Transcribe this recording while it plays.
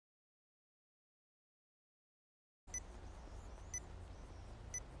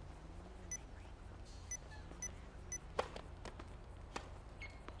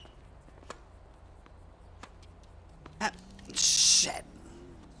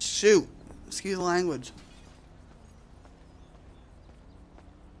Shoot. Excuse the language.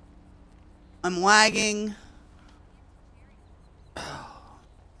 I'm lagging.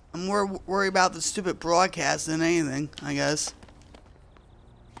 I'm more worried about the stupid broadcast than anything, I guess.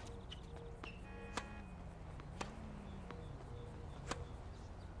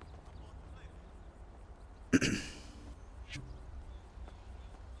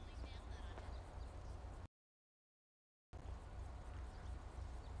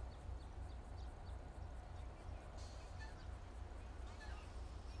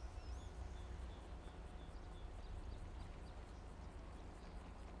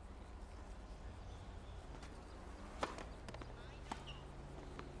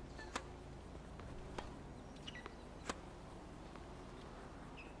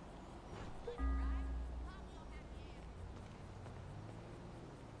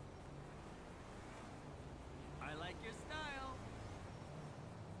 I like your style.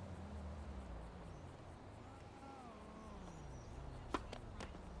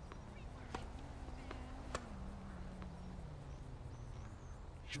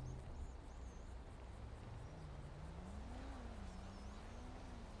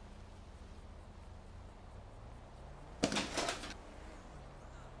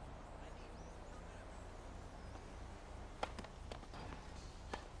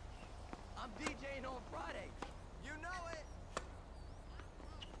 I'm DJing on Friday. You know it.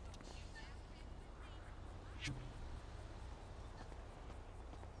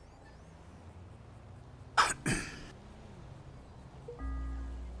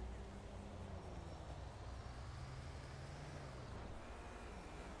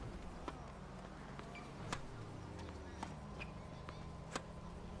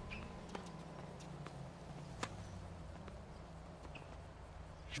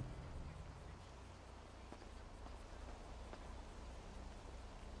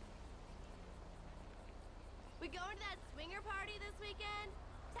 We going to that swinger party this weekend?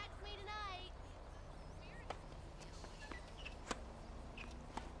 Text me tonight.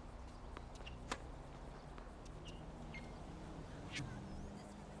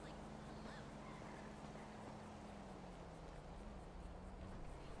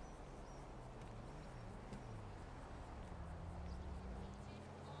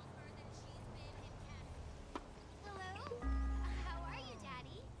 Hello? How are you,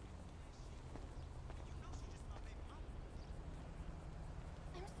 Daddy?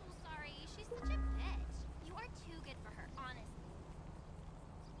 I'm so sorry. She's such a bitch. You are too good for her, honestly.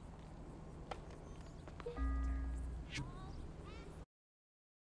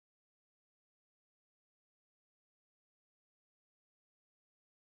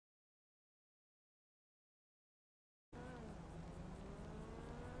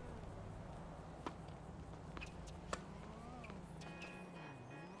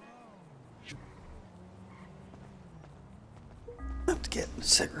 I have to get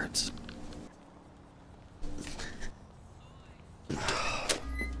cigarettes.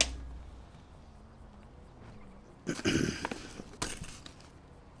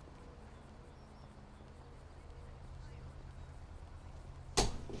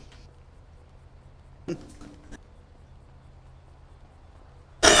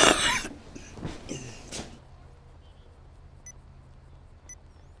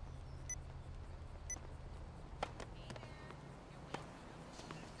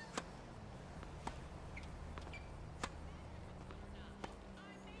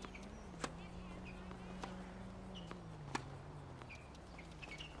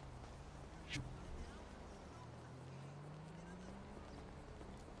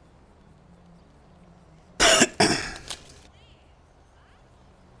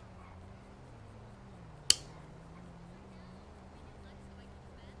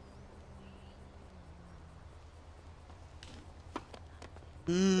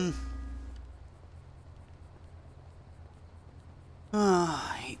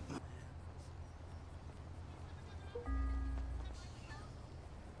 I hate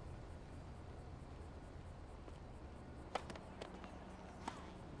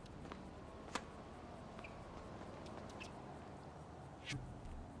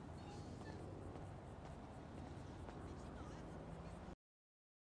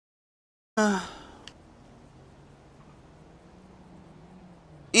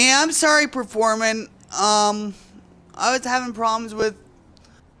Yeah, I'm sorry, performing. I was having problems with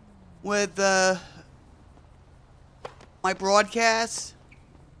my broadcast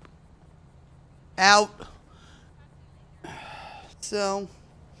out. So,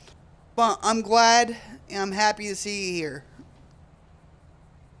 but I'm glad and I'm happy to see you here.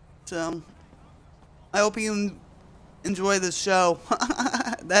 So, I hope you enjoy the show.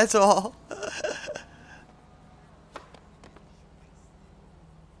 That's all.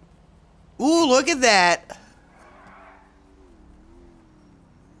 Ooh, look at that.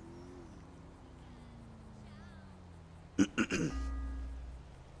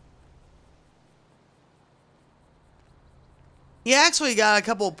 He actually got a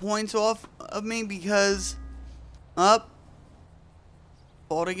couple of points off of me because... fault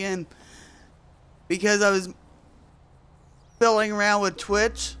again. Because I was fiddling around with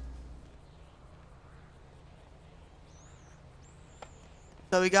Twitch.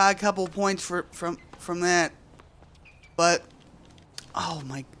 So we got a couple of points from that. But... oh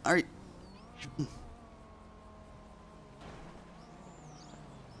my...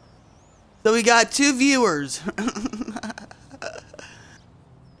 So we got 2 viewers.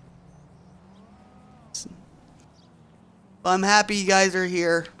 I'm happy you guys are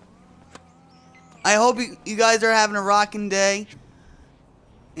here. I hope you guys are having a rocking day.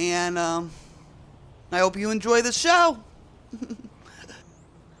 And I hope you enjoy the show.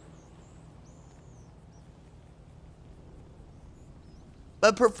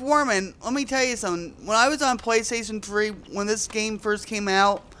 But performing, let me tell you something. When I was on PlayStation 3, when this game first came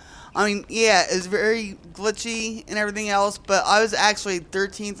out, I mean, yeah, it's very glitchy and everything else, but I was actually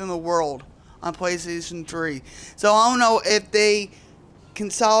 13th in the world on PlayStation 3. So I don't know if they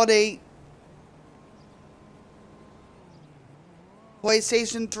consolidate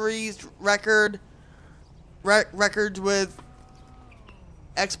PlayStation 3's records with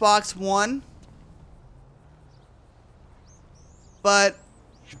Xbox One. But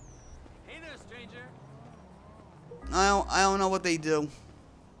Hey there, stranger. I don't know what they do.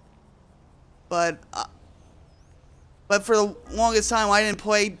 But for the longest time, I didn't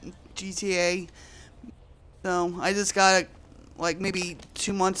play GTA. So I just got it like maybe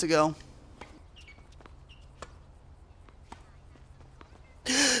 2 months ago.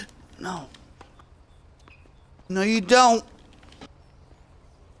 No. No, you don't.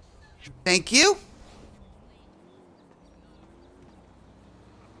 Thank you.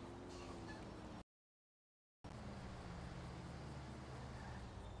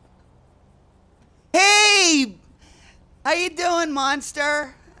 Hey! How you doing,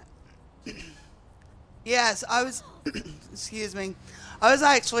 monster? Yes, I was... excuse me. I was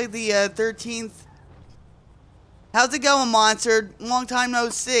actually the 13th... How's it going, monster? Long time no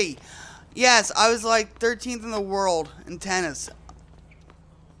see. Yes, I was like 13th in the world in tennis.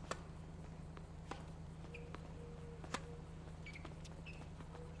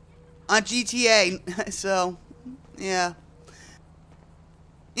 On GTA, so... yeah.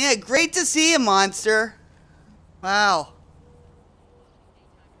 Yeah, great to see you, monster. Wow.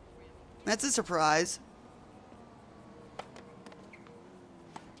 That's a surprise.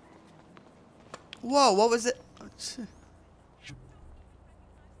 Whoa, what was it?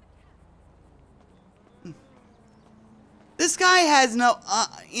 This guy has no,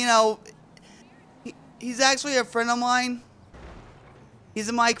 you know, he's actually a friend of mine. He's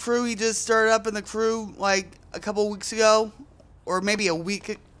in my crew. He just started up in the crew like a couple weeks ago. Or maybe a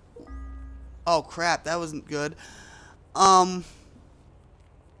week. Oh crap, that wasn't good.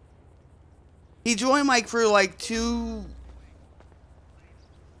 He joined my crew like 2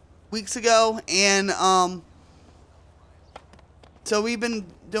 weeks ago, and so we've been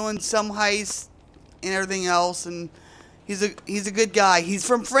doing some heists and everything else, and he's a good guy. He's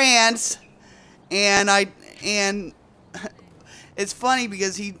from France, and it's funny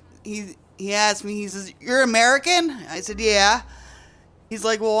because he asked me, he says, "You're American?" I said, "Yeah." He's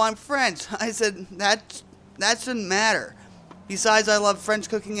like, "Well, I'm French." I said, that shouldn't matter. Besides, I love French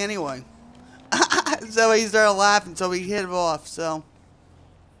cooking anyway. So he started laughing, so we hit it off, so.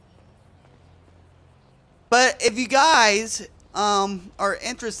 But if you guys are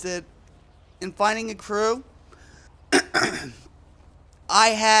interested in finding a crew, I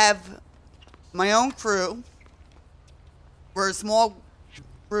have my own crew. We're a small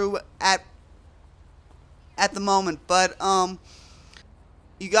crew at the moment, but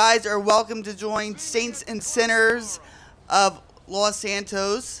you guys are welcome to join Saints and Sinners of Los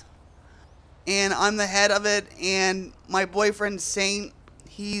Santos, and I'm the head of it, and my boyfriend Saint,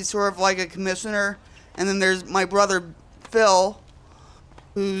 he's sort of like a commissioner, and then there's my brother Phil,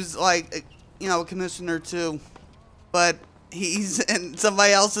 who's like, you know, a commissioner too, but he's in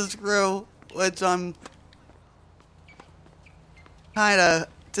somebody else's crew, which I'm kind of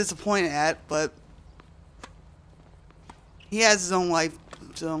disappointed at, but he has his own life,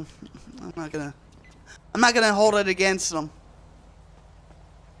 so I'm not gonna hold it against him.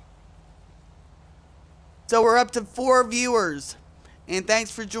 So we're up to 4 viewers, and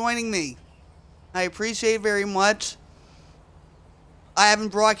thanks for joining me. I appreciate it very much. I haven't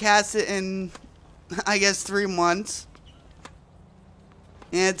broadcasted in, I guess, 3 months.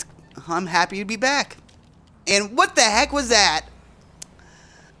 And I'm happy to be back. And what the heck was that?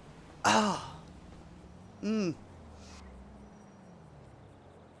 Oh. That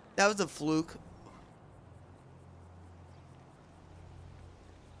was a fluke.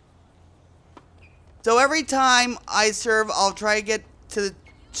 So every time I serve, I'll try to get to the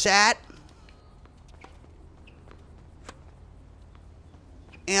chat.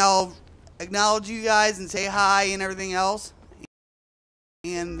 And I'll acknowledge you guys and say hi and everything else.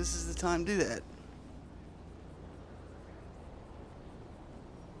 And this is the time to do that.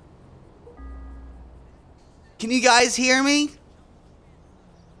 Can you guys hear me?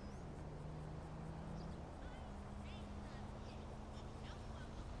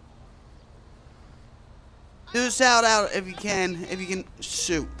 Do a shout out if you can,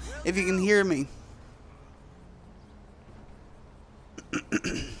 shoot, if you can hear me.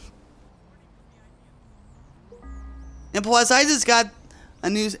 And plus, I just got a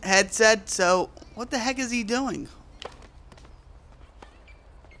new headset, so what the heck is he doing?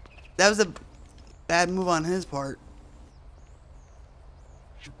 That was a bad move on his part.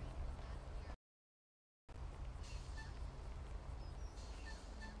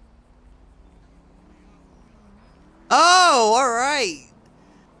 Oh, alright.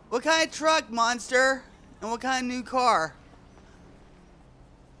 What kind of truck, monster? And what kind of new car?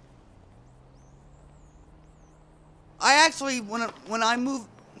 I actually, when I moved...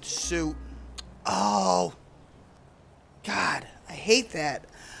 Shoot. Oh. God, I hate that.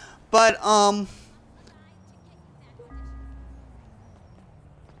 But,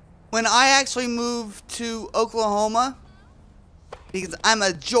 when I actually moved to Oklahoma, because I'm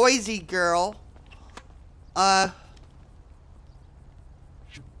a Jersey girl, I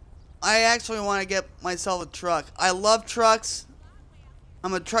actually want to get myself a truck. I love trucks.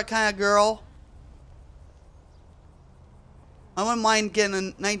 I'm a truck kind of girl. I wouldn't mind getting a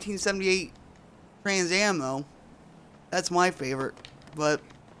 1978 Trans Am though. That's my favorite. But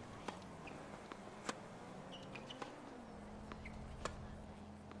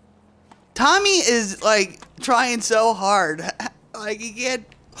Tommy is like trying so hard. Like he can't.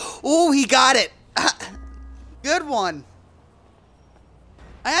 Oh, he got it. Good one.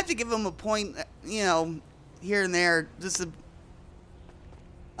 I have to give him a point, you know, here and there, just to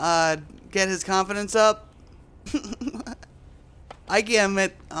get his confidence up. I give him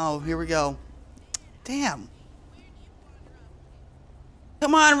it. Oh, here we go. Damn.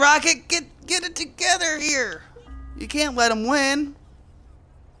 Come on, Rocket, get it together here. You can't let him win.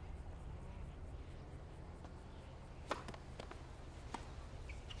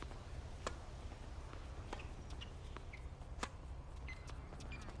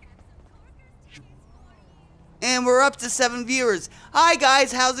 And we're up to 7 viewers. Hi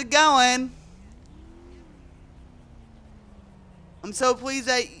guys, how's it going? I'm so pleased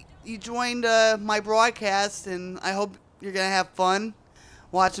that you joined my broadcast, and I hope you're gonna have fun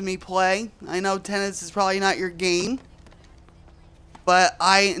watching me play. I know tennis is probably not your game, but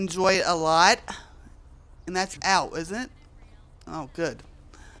I enjoy it a lot. And that's out, isn't it? Oh, good.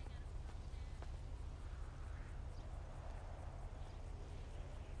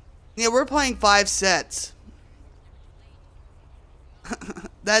 Yeah, we're playing 5 sets.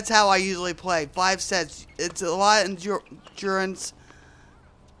 That's how I usually play. 5 sets. It's a lot of endurance.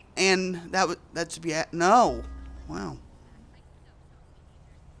 And that should be no. Wow.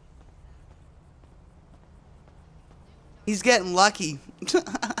 He's getting lucky.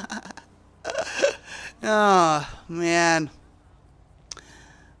 Oh, man.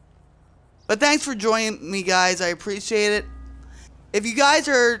 But thanks for joining me, guys. I appreciate it. If you guys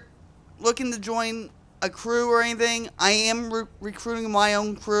are looking to join a crew or anything, I am recruiting my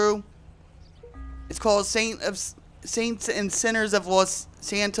own crew. It's called Saints and Sinners of Los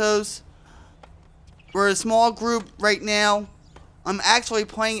Santos. We're a small group right now. I'm actually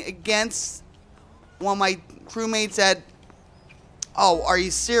playing against one of my crewmates that... Oh, are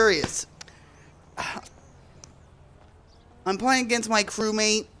you serious? I'm playing against my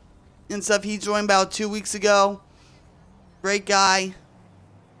crewmate and stuff. He joined about 2 weeks ago. Great guy.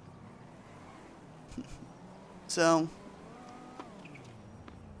 So,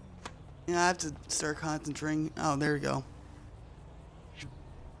 yeah, I have to start concentrating. Oh, there we go.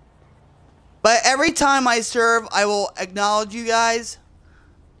 But every time I serve, I will acknowledge you guys.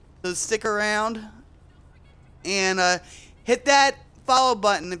 So stick around and hit that follow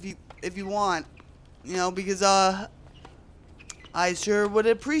button if you want, you know, because I sure would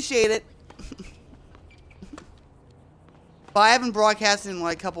appreciate it. But I haven't broadcasted in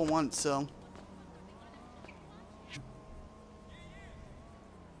like a couple months, so.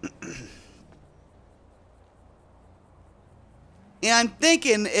 And I'm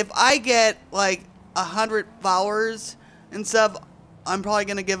thinking if I get like 100 followers and stuff, I'm probably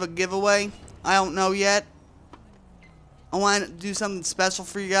gonna give a giveaway. I don't know yet. I want to do something special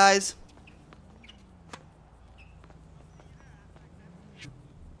for you guys.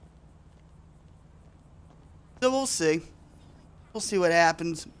 So we'll see. We'll see what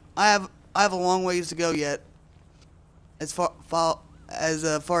happens. I have a long ways to go yet, as far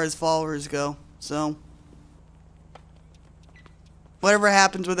as followers go. So whatever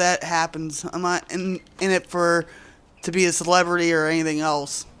happens with that happens. I'm not in it to be a celebrity or anything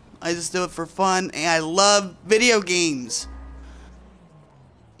else. I just do it for fun, and I love video games.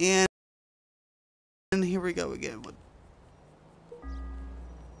 And here we go again.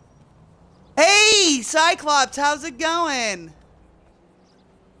 Hey, Cyclops, how's it going?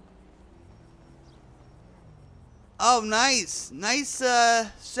 Oh, nice. Nice,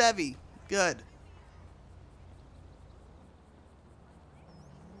 Chevy. Good.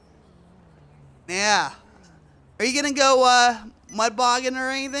 Yeah. Are you gonna go, mud bogging or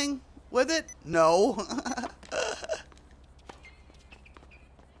anything with it? No.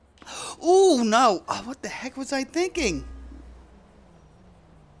 Ooh, no. Oh, what the heck was I thinking?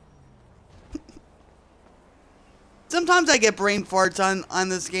 Sometimes I get brain farts on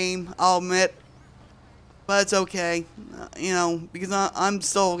this game, I'll admit. But it's okay. You know, because I'm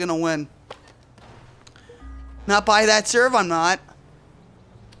still gonna win. Not by that serve, I'm not.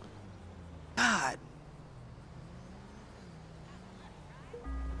 God.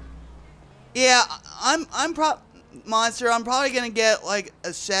 Yeah, Monster, I'm probably gonna get like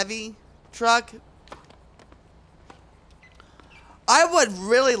a Chevy truck. I would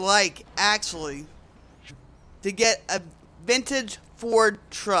really like, actually, to get a vintage Ford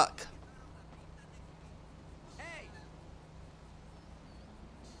truck. Hey,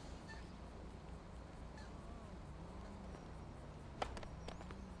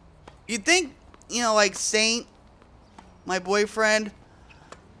 You'd think, you know, like Saint, my boyfriend,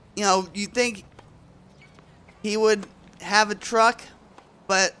 you know, you'd think he would have a truck,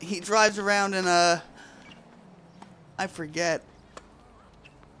 but he drives around in a, I forget,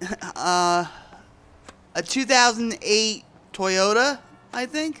 a 2008 Toyota, I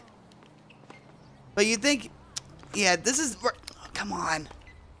think. But you think, yeah, this is, oh, come on.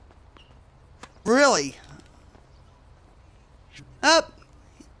 Really? Oh,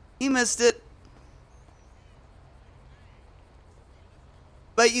 he missed it.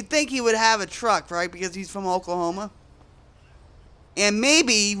 But you'd think he would have a truck, right? Because he's from Oklahoma. And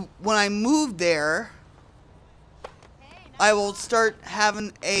maybe when I move there, I will start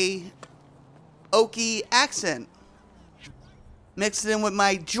having a Okie accent. Mix it in with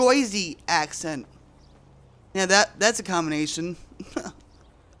my Jersey accent. Yeah, that's a combination.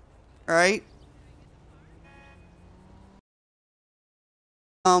 Alright?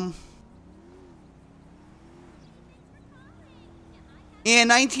 In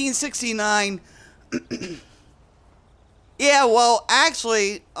 1969, yeah, well,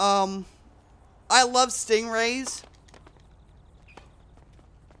 actually, I love Stingrays.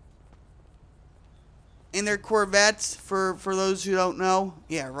 And they're Corvettes, for those who don't know.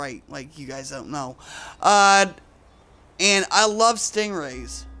 Yeah, right, like you guys don't know. And I love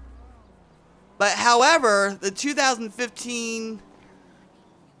Stingrays. But however, the 2015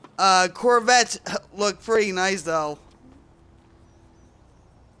 Corvettes look pretty nice, though.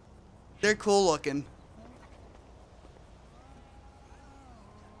 They're cool looking.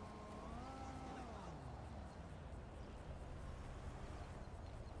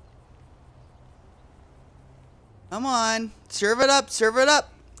 Come on. Serve it up. Serve it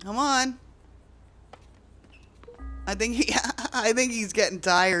up. Come on. I think he's getting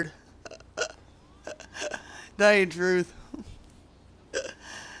tired. Tell you the truth.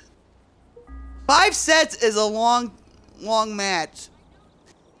 5 sets is a long match.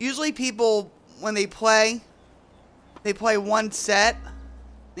 Usually people, when they play 1 set.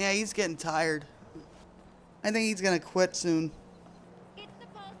 Yeah, he's getting tired. I think he's gonna quit soon. It's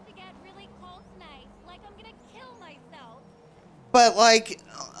supposed to get really cold tonight. Like I'm gonna kill myself. But like,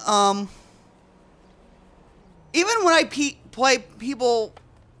 even when I play people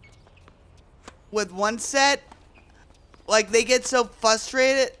with 1 set, like they get so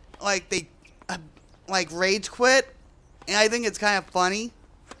frustrated, like they like rage quit, and I think it's kind of funny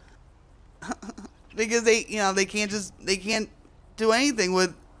because they can't do anything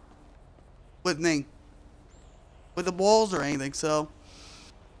with me, with the balls or anything. So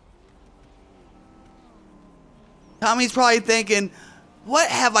Tommy's probably thinking, what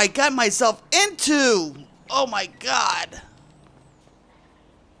have I got myself into? Oh my God.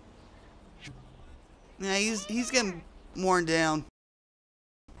 Yeah, he's getting worn down.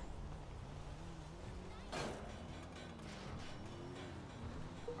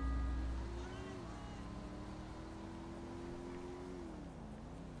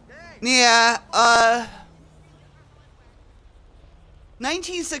 Yeah,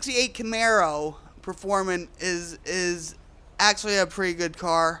 1968 Camaro Performance is actually a pretty good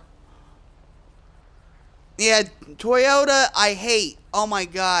car. Yeah, Toyota I hate. Oh my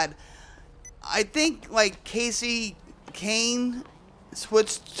god. I think like Casey Kane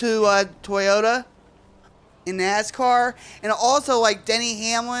switched to Toyota in NASCAR, and also like Denny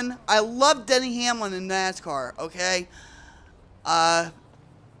Hamlin. I love Denny Hamlin in NASCAR. Okay,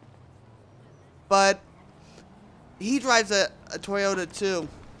 but he drives a Toyota too.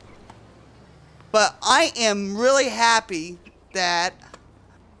 But I am really happy that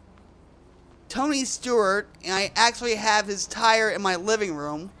Tony Stewart, and I actually have his tire in my living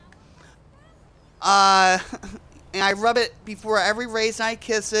room. And I rub it before every race, and I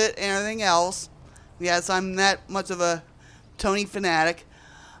kiss it and everything else. Yes, I'm that much of a Tony fanatic.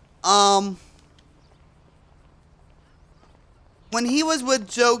 When he was with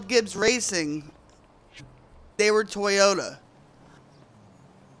Joe Gibbs Racing, they were Toyota.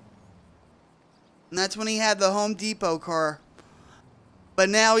 And that's when he had the Home Depot car. But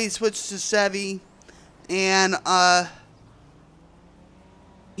now he switched to Chevy, and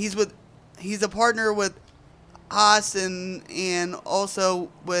he's a partner with Haas and also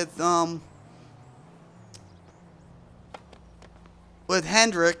with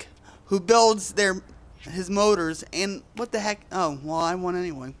Hendrick, who builds his motors. And what the heck? Oh, well, I won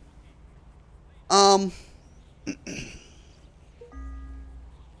anyway.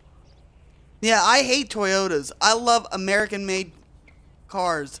 Yeah, I hate Toyotas. I love American-made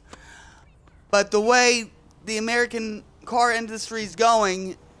cars. But the way the American car industry is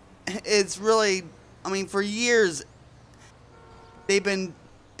going, it's really, I mean, for years, they've been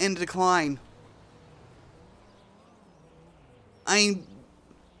in decline. I mean,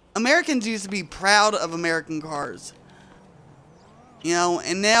 Americans used to be proud of American cars. You know,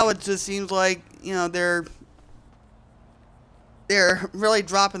 and now it just seems like, you know, they're really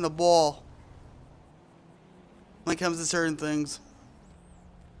dropping the ball when it comes to certain things.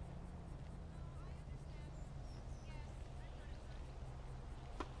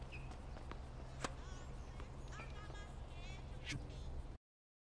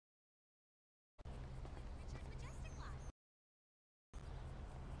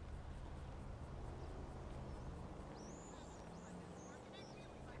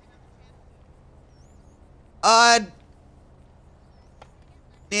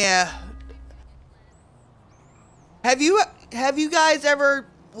 Yeah. Have you guys ever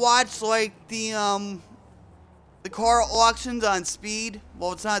watched like the car auctions on Speed?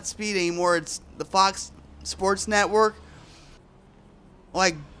 Well, it's not Speed anymore. It's the Fox Sports Network.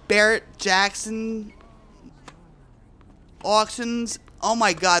 Like Barrett Jackson auctions. Oh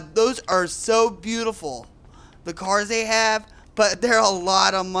my God, those are so beautiful. The cars they have, but they're a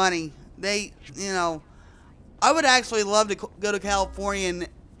lot of money. They, you know, I would actually love to go to California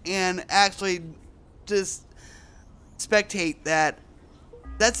and actually just spectate that.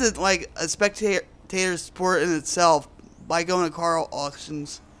 That's like a spectator sport in itself by going to car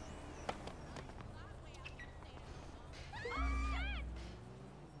auctions.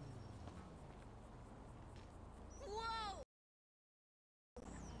 Whoa!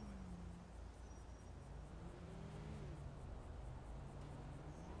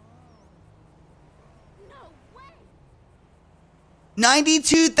 No way!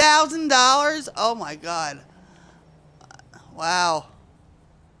 $92,000? Oh my God. Wow.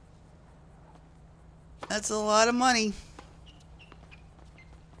 That's a lot of money.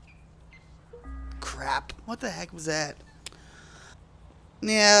 Crap. What the heck was that?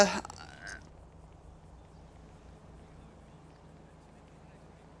 Yeah.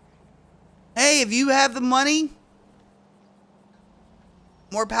 Hey, if you have the money,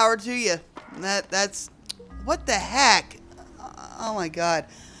 more power to you. That's what the heck? Oh my God.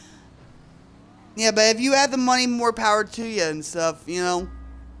 Yeah, but if you have the money, more power to you and stuff, you know.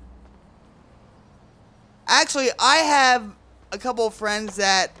 Actually, I have a couple of friends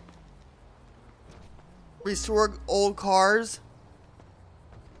that restore old cars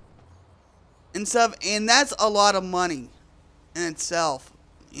and stuff, and that's a lot of money in itself,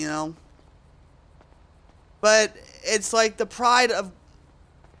 you know. But it's like the pride of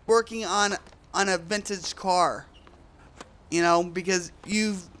working on a vintage car, you know, because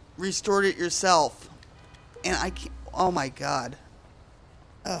you've restored it yourself. And I can't, oh my God.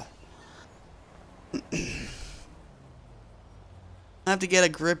 Ugh. I have to get a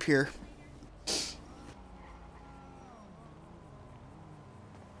grip here.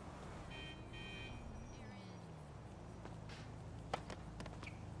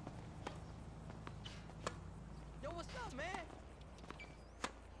 Yo, what's up, man?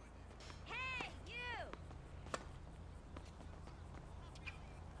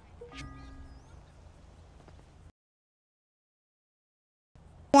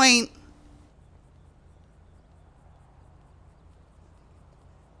 point.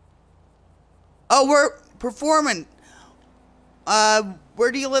 Oh, we're performing.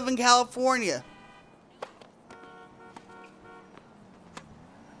 Where do you live in California?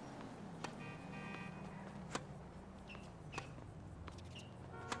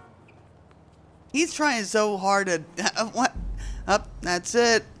 He's trying so hard to... What? Up, that's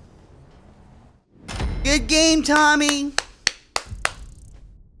it. Good game, Tommy.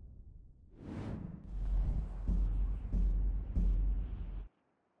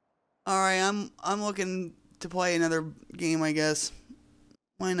 Alright, I'm looking to play another game, I guess.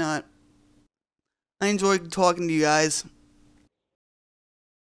 Why not? I enjoy talking to you guys.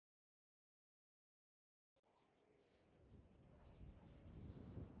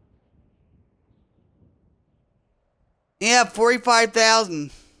 Yeah,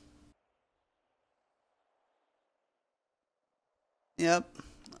 45,000. Yep.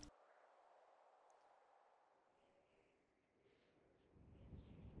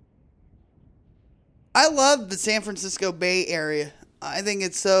 I love the San Francisco Bay Area. I think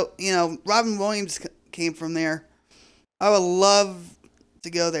it's so, you know, Robin Williams came from there. I would love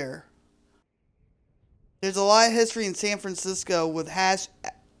to go there. There's a lot of history in San Francisco with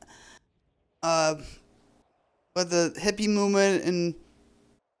with the hippie movement and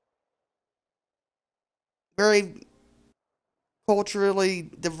very culturally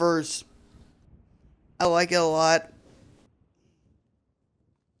diverse. I like it a lot.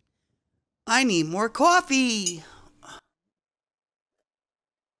 I need more coffee.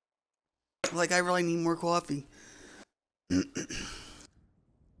 Like, I really need more coffee.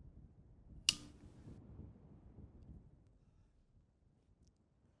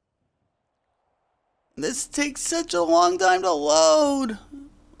 This takes such a long time to load.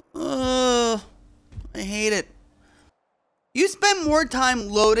 I hate it. You spend more time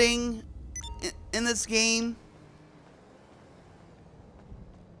loading in this game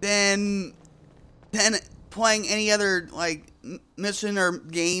than playing any other like mission or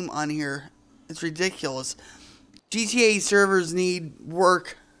game on here. It's ridiculous. GTA servers need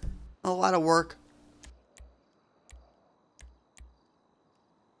work, a lot of work.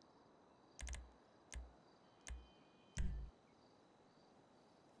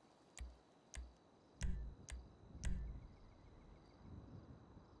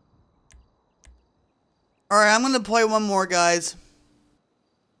 Alright, I'm gonna play one more, guys.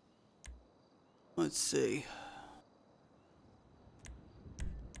 Let's see.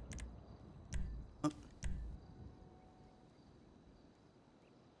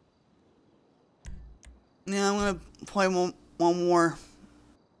 Yeah, I'm gonna play one more.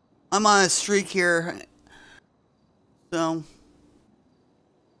 I'm on a streak here. So.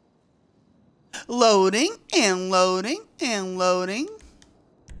 Loading and loading and loading.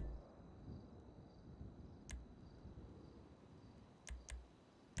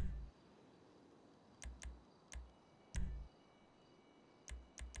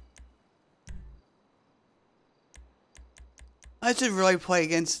 I should really play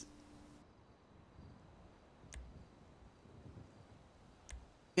against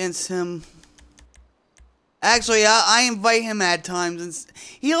him. Actually, I invite him at times. And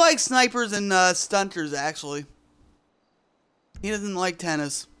he likes snipers and stunters, actually. He doesn't like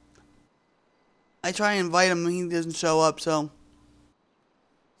tennis. I try and invite him and he doesn't show up, so.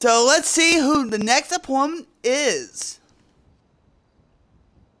 So let's see who the next opponent is.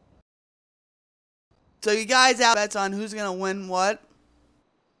 So you guys have bets on who's going to win what?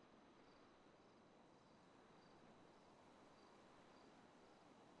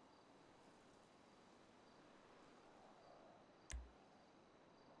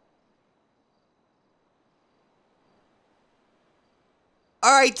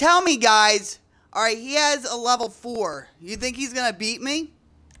 Alright, tell me, guys. Alright, he has a level 4. You think he's going to beat me?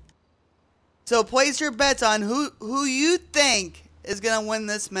 So place your bets on who you think is going to win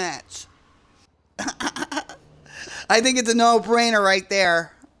this match. I think it's a no-brainer right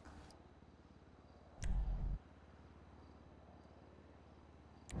there.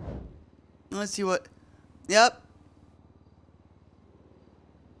 Let's see what... Yep.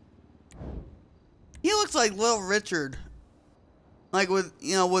 He looks like Little Richard. Like with,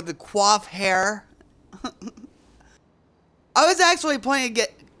 you know, with the coif hair. I was actually playing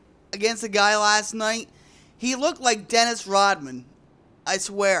against a guy last night. He looked like Dennis Rodman. I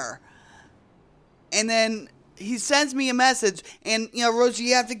swear. And then he sends me a message, and, you know, Rosie,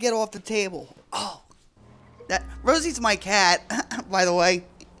 you have to get off the table. Oh. Rosie's my cat, by the way.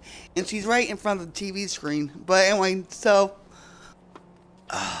 And she's right in front of the TV screen. But anyway, so...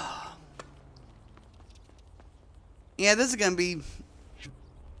 yeah, this is going to be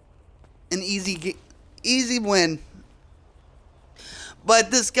an easy win.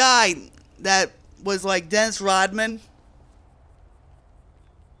 But this guy that was like Dennis Rodman,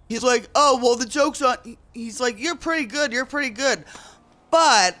 he's like, oh, well, the joke's on... He's like, you're pretty good,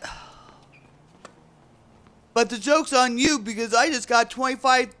 But the joke's on you because I just got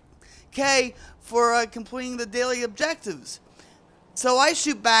 25K for completing the daily objectives. So I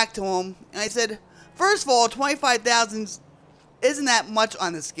shoot back to him, and I said, first of all, 25,000 isn't that much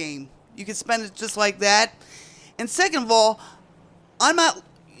on this game. You can spend it just like that. And second of all, I'm not,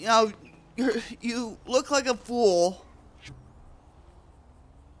 you know, you look like a fool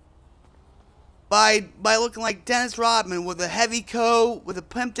by looking like Dennis Rodman with a heavy coat, with a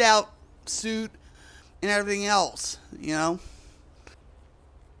pimped out suit, and everything else, you know.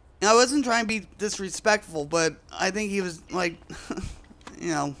 And I wasn't trying to be disrespectful, but I think he was like, you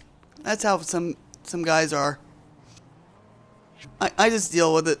know, that's how some guys are. I just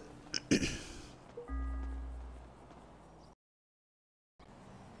deal with it.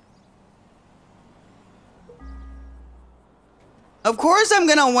 Of course I'm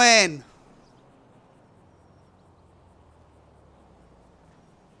gonna win.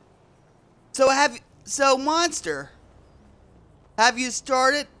 So Monster, have you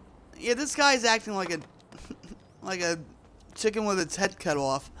started? Yeah, this guy's acting like a like a chicken with its head cut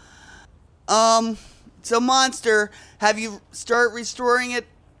off. So Monster, have you started restoring it?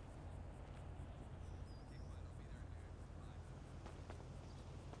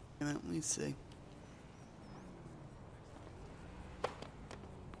 Wait a minute, let me see.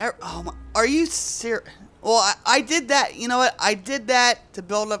 Are you serious? Well, I did that. You know what? I did that to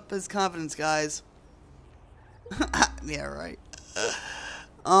build up his confidence, guys. Yeah, right.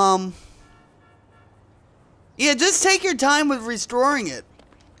 Yeah, just take your time with restoring it.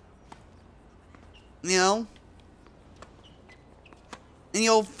 You know? And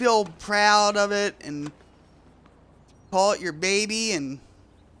you'll feel proud of it and call it your baby and...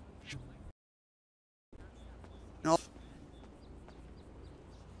 You know,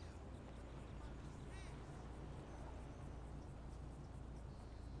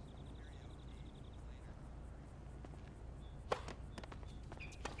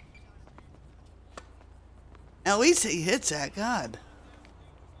 at least he hits that, God.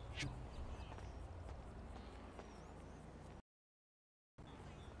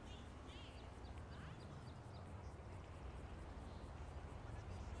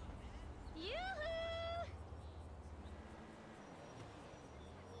 Yoo-hoo!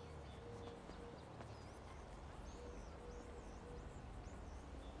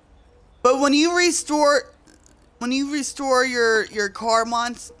 But when you restore your car,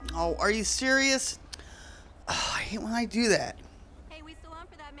 oh, are you serious? Oh, I hate when I do that. Hey, we still on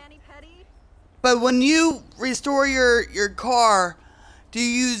for that mani-pedi? But when you restore your car, do you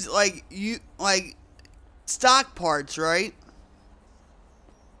use like stock parts, right?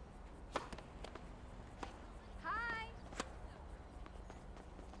 Hi.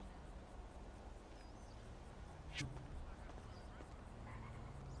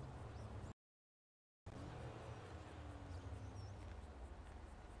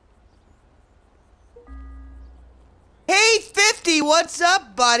 Hey, 50, what's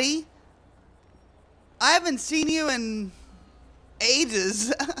up, buddy? I haven't seen you in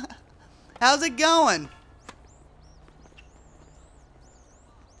ages. How's it going?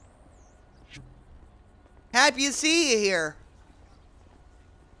 Happy to see you here.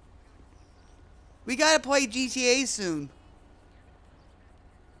 We gotta play GTA soon.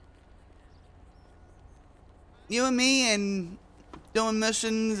 You and me and doing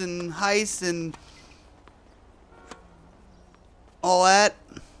missions and heists and all that.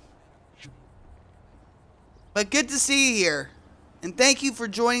 But good to see you here. And thank you for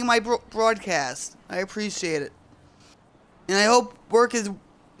joining my broadcast. I appreciate it. And I hope work is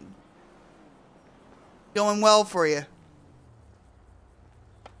going well for you.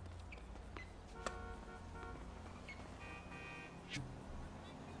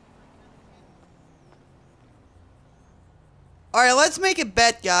 Alright, let's make a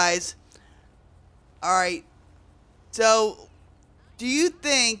bet, guys. Alright. So, do you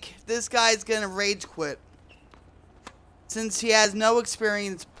think this guy's gonna rage quit? Since he has no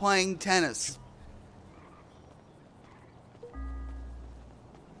experience playing tennis.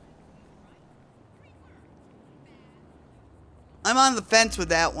 I'm on the fence with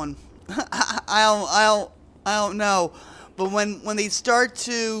that one. I don't know. But when they start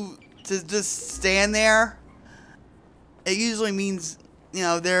to just stand there, it usually means, you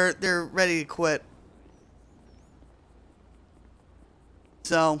know, they're ready to quit.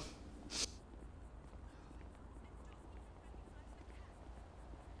 So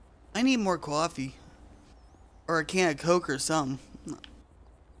I need more coffee. Or a can of Coke or something.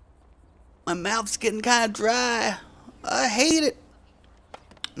 My mouth's getting kind of dry. I hate it.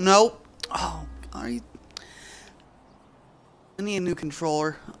 Nope. Oh, are you? I need a new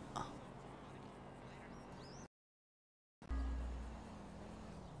controller.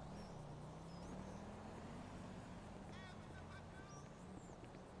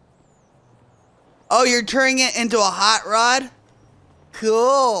 Oh, you're turning it into a hot rod?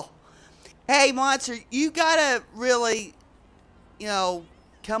 Cool. Hey, Monster, you gotta really, you know,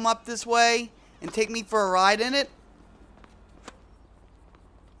 come up this way and take me for a ride in it.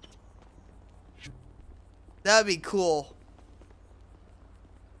 That'd be cool.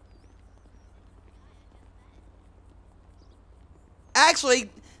 Actually,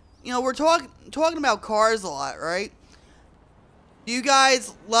 you know, we're talking about cars a lot, right? Do you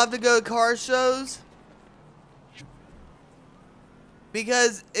guys love to go to car shows?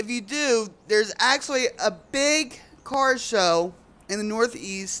 Because if you do, there's actually a big car show in the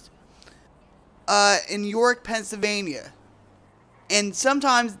Northeast, in York, Pennsylvania. And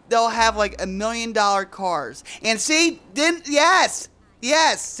sometimes they'll have like $1 million cars. And see, yes,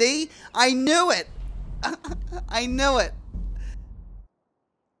 see, I knew it. I knew it.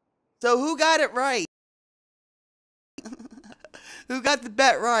 So who got it right? Who got the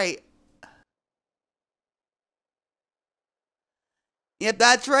bet right? Yep,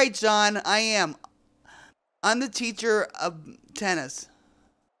 that's right, John. I am. I'm the teacher of tennis.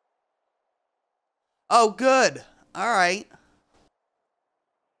 Oh, good. All right.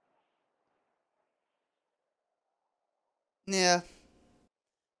 Yeah.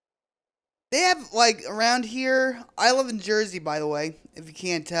 They have, like, around here, I live in Jersey, by the way, if you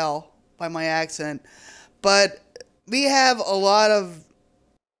can't tell by my accent. But we have a lot of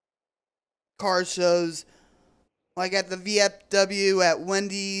car shows, like at the VFW, at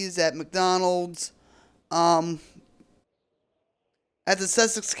Wendy's, at McDonald's, at the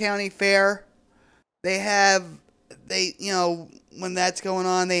Sussex County Fair. You know, when that's going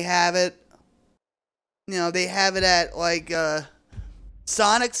on, they have it. You know, they have it at, like,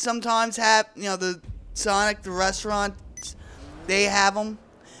 Sonic sometimes have, you know, the Sonic, the restaurant, they have them.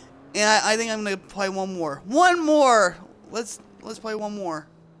 And I think I'm going to play one more. One more! Let's play one more.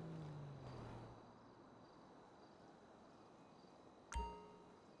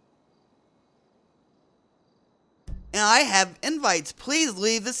 And I have invites. Please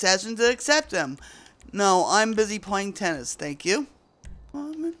leave the session to accept them. No, I'm busy playing tennis. Thank you.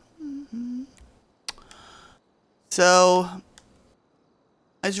 So,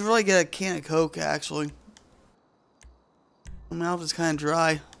 I should really get a can of Coke, actually. My mouth is kind of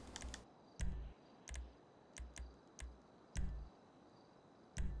dry.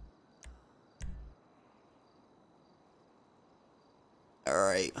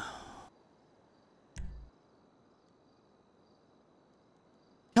 Alright.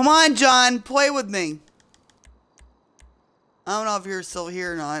 Come on, John, play with me. I don't know if you're still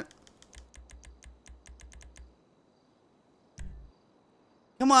here or not.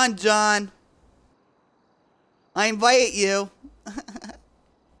 Come on, John. I invite you.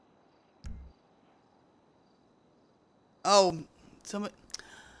 Oh, somebody.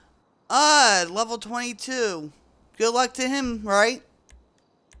 Level 22. Good luck to him, right?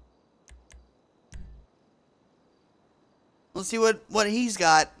 Let's see what he's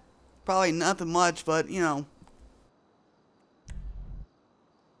got. Probably nothing much, but, you know.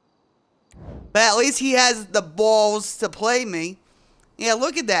 But at least he has the balls to play me. Yeah,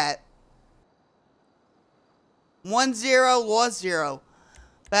 look at that. 1-0, lost 0.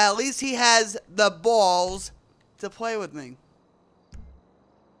 But at least he has the balls to play with me.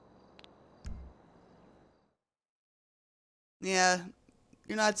 Yeah,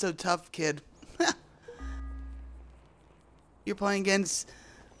 you're not so tough, kid. You're playing against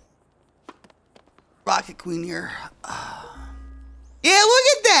Rocket Queen here. Yeah, look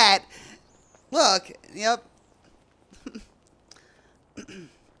at that! Look, yep.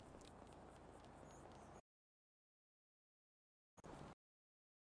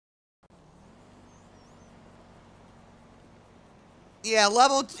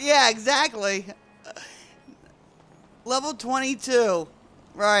 Yeah, exactly. Level 22.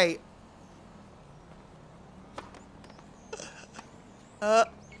 Right.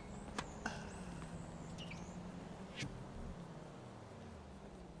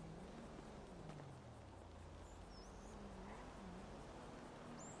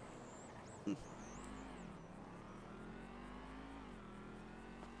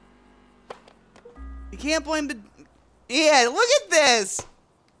 You can't blame the... Yeah, look at this!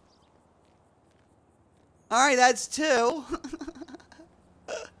 Alright, that's 2.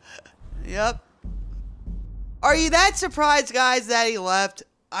 Yep. Are you that surprised, guys, that he left?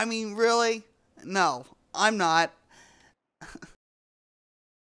 I mean, really? No, I'm not.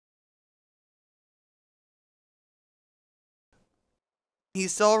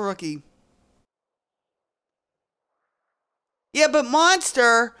 He's still a rookie. Yeah, but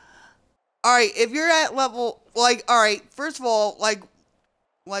Monster, alright, if you're at level, like, alright, first of all, like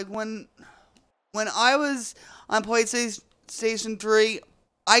when I was on PlayStation 3,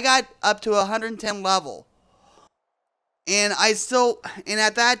 I got up to 110 level. And and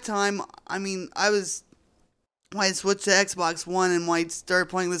at that time, I mean, when I switched to Xbox One and when I started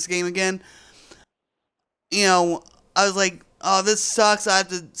playing this game again, you know, I was like, oh, this sucks. I have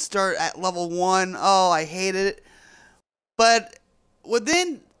to start at level 1. Oh, I hated it. But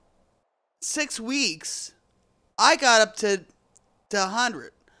within 6 weeks, I got up to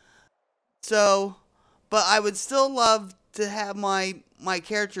 100. So, but I would still love to have my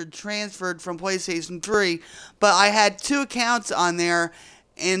character transferred from PlayStation 3, but I had 2 accounts on there,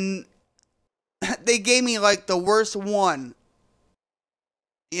 and they gave me like the worst one.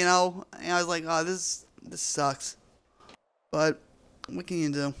 You know, and I was like, oh, this sucks. But what can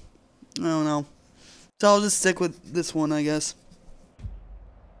you do? I don't know. So I'll just stick with this one, I guess.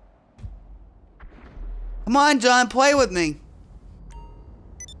 Come on, John, play with me.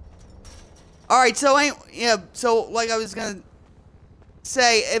 Alright, so like I was gonna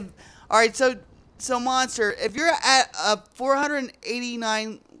say, so Monster, if you're at a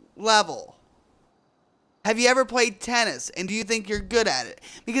 489 level, have you ever played tennis, and do you think you're good at it?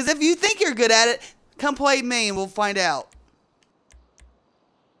 Because if you think you're good at it, come play me and we'll find out.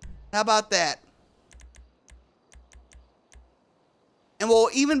 How about that? And we'll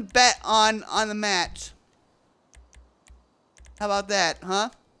even bet on the match. How about that, huh?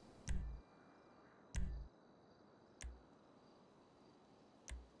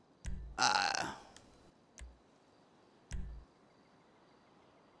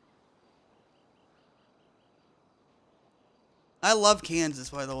 I love Kansas,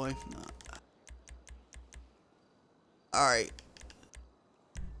 by the way. Alright.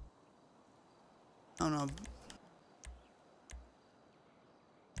 I don't know.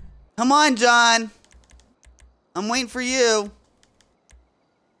 Come on, John. I'm waiting for you.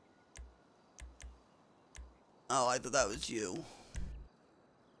 Oh, I thought that was you.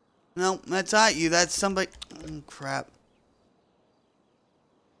 No, that's not you. That's somebody. Oh, crap.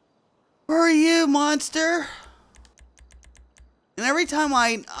 Where are you, Monster? And every time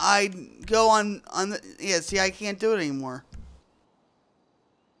I go on the, yeah, see, I can't do it anymore.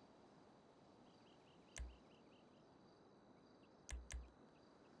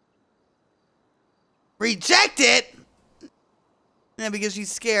 Reject it? Yeah, because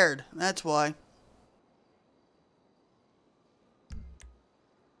she's scared. That's why.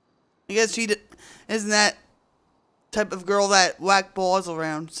 I guess she isn't that type of girl that whack balls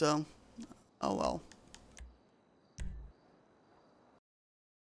around, so. Oh well.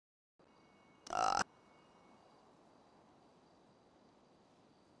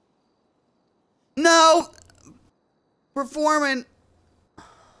 No! Performing.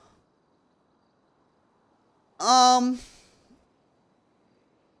 I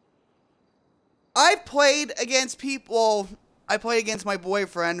played against people. I played against my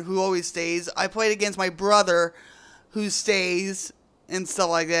boyfriend who always stays. I played against my brother who stays and stuff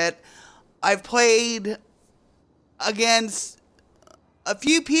like that. I've played against a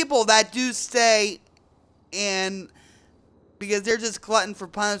few people that do stay, and because they're just glutton for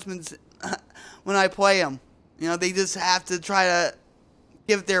punishments when I play them. You know, they just have to try to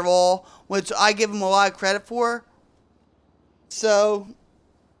give it their all, which I give them a lot of credit for. So,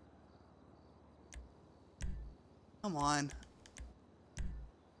 come on.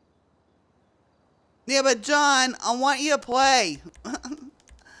 Yeah, but John, I want you to play.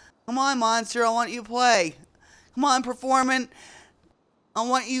 Come on, Monster, I want you to play. Come on, Performant, I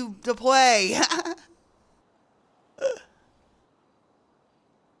want you to play.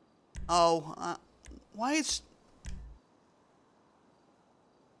 Oh, why is...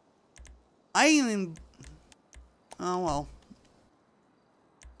 I ain't even... Oh, well.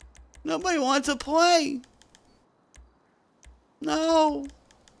 Nobody wants to play. No.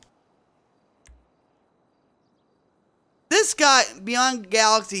 This guy, Beyond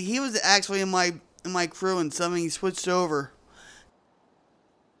Galaxy, he was actually in my crew and something he switched over.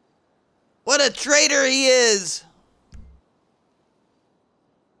 What a traitor he is!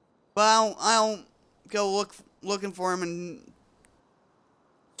 But I don't go looking for him and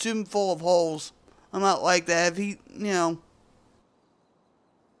shoot him full of holes. I'm not like that. If he, you know.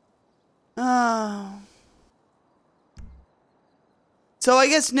 Oh. So I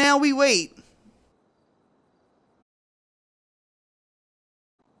guess now we wait.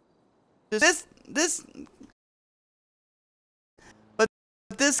 This, but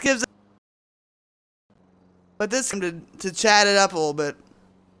this gives, but this to chat it up a little bit.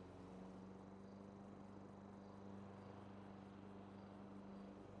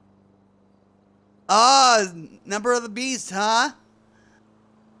 Ah, number of the beast, huh?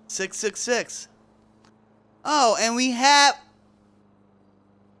 666. Oh, and we have.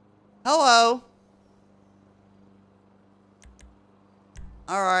 Hello.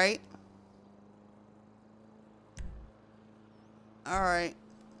 All right. All right.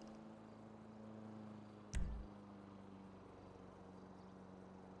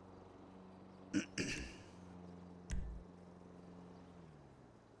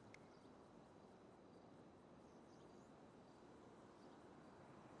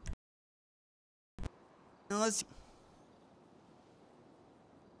 Now let's.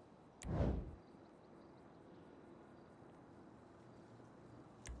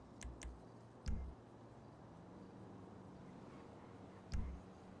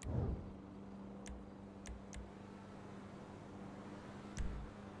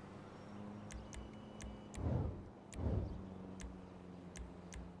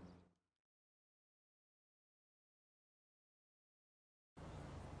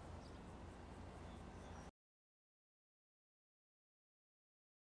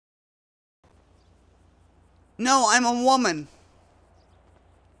 No, I'm a woman.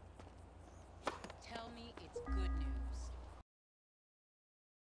 Tell me it's good news.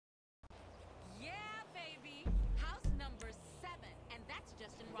 Yeah, baby. House number 7, and that's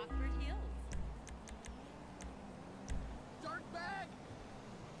just in Rockford Hills. Dirtbag!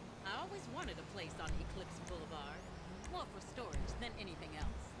 I always wanted a place on Eclipse Boulevard. More for storage than anything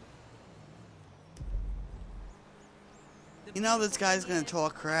else. You know this guy's gonna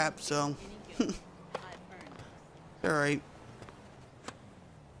talk crap, so. All right.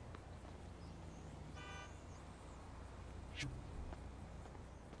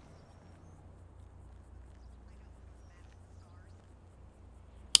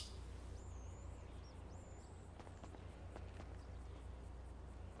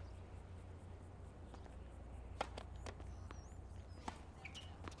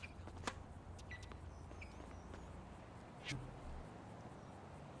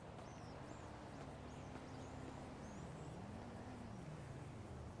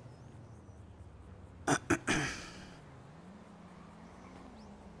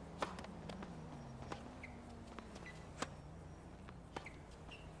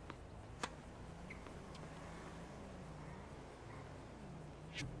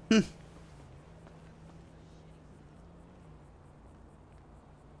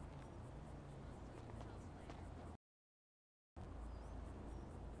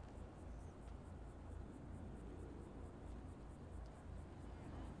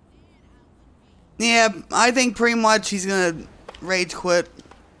 Yeah, I think pretty much he's gonna rage quit.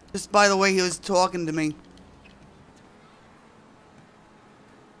 Just by the way he was talking to me.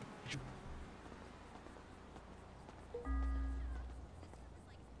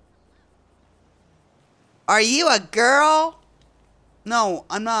 Are you a girl? No,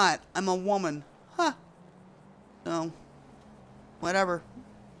 I'm not. I'm a woman. Huh. No. Whatever.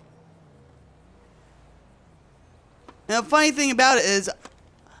 Now, the funny thing about it is,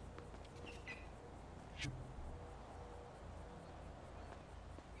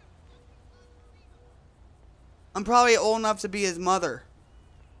 I'm probably old enough to be his mother.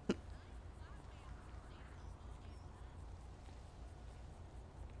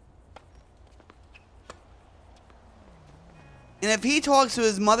 And if he talks to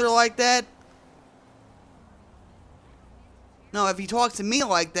his mother like that... No, if he talks to me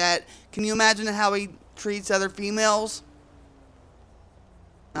like that, can you imagine how he treats other females?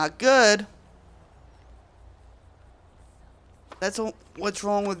 Not good. That's what's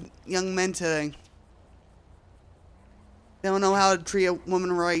wrong with young men today. They don't know how to treat a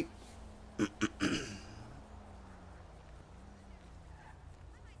woman right.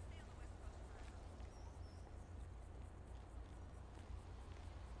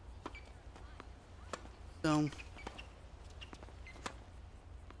 So.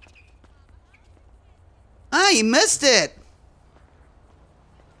 Ah, you missed it!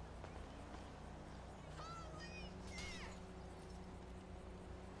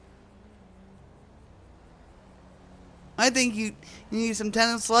 I think you need some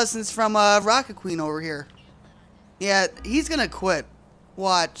tennis lessons from Rocket Queen over here. Yeah, he's gonna quit.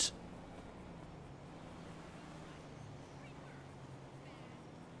 Watch.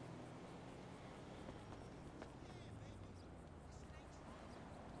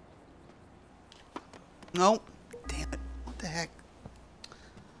 Nope. Damn it. What the heck?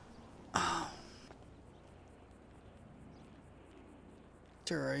 Oh.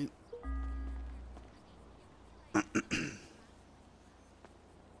 It's alright.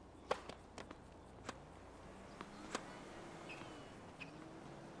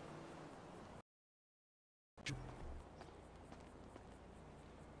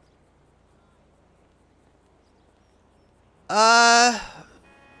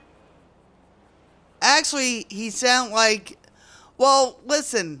 Actually, he sound like, well,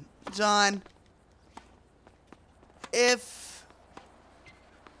 listen, John, if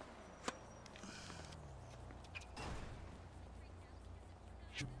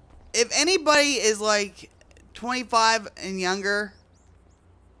anybody is like 25 and younger,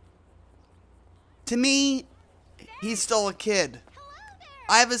 to me, he's still a kid.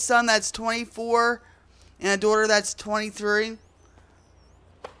 I have a son that's 24 and a daughter that's 23.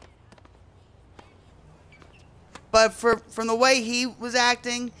 But from the way he was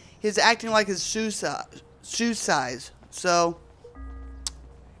acting, he's acting like his shoe size. So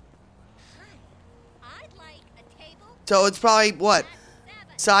I'd like a table. so it's probably what?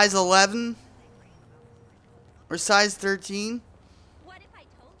 Size 11 or size 13. What if I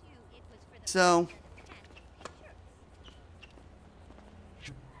told you it was for the So picture?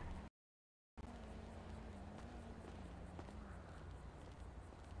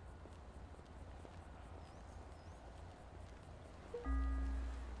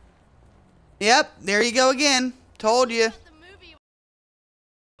 yep, there you go again. Told you. The movie.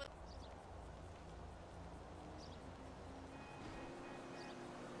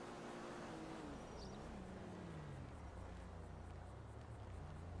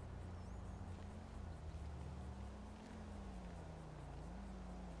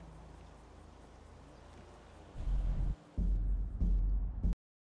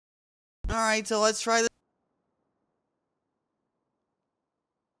 All right, so let's try this.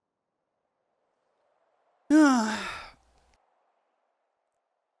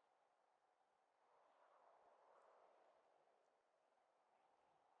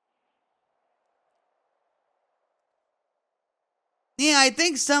 Yeah, I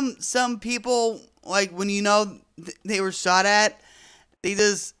think some people, like, when you know they were shot at, they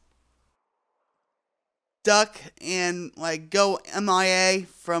just duck and like go MIA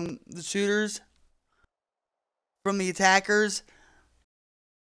from the shooters, from the attackers.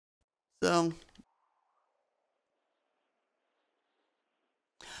 So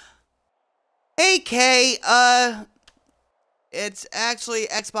hey Kay, it's actually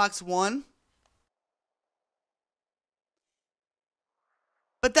Xbox One.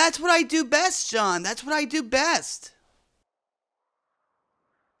 But that's what I do best, John. That's what I do best.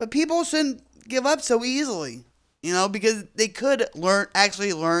 But people shouldn't give up so easily, you know, because they could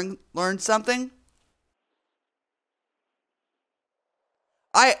learn something.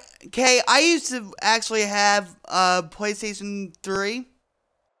 I used to actually have a PlayStation 3.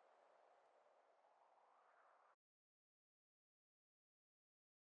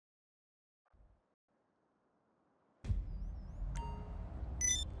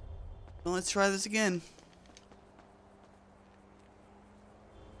 So let's try this again.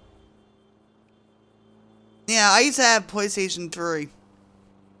 Yeah, I used to have PlayStation 3.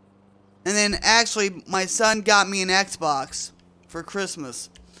 And then actually my son got me an Xbox for Christmas.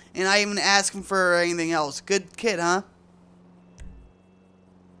 And I even asked him for anything else. Good kid, huh?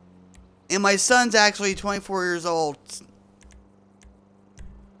 And my son's actually 24 years old.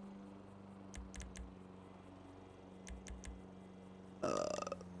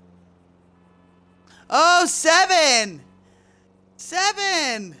 Oh, 7!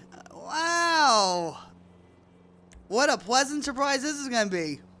 7! Wow! What a pleasant surprise this is going to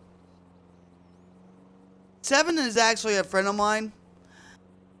be. 7 is actually a friend of mine.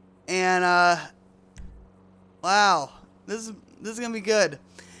 And, wow. This is going to be good.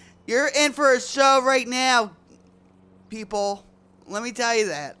 You're in for a show right now, people. Let me tell you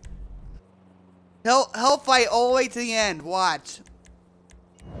that. He'll fight all the way to the end. Watch.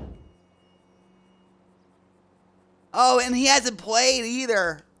 Oh, and he hasn't played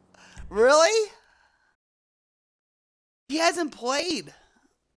either. Really? He hasn't played.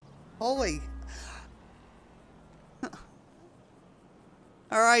 Holy.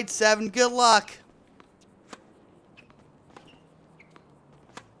 Alright, 7. Good luck.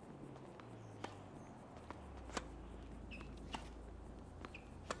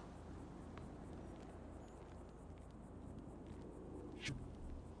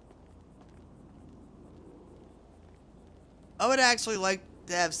 I would actually like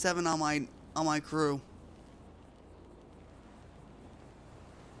to have 7 on my crew.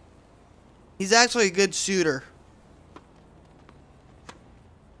 He's actually a good shooter.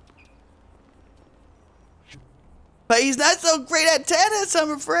 But he's not so great at tennis,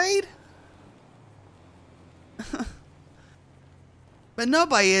 I'm afraid. But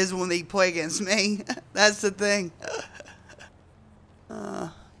nobody is when they play against me. That's the thing.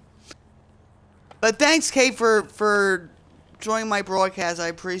 But thanks, Kate, for joining my broadcast. I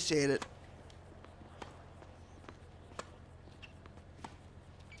appreciate it.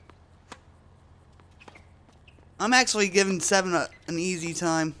 I'm actually giving 7 an easy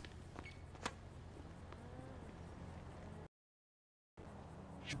time.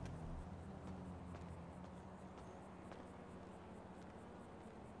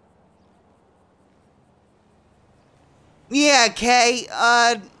 Yeah, Kay,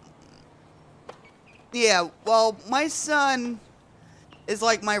 yeah, well, my son is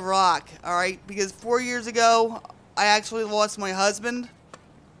like my rock, alright? Because 4 years ago, I actually lost my husband.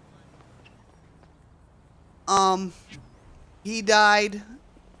 He died,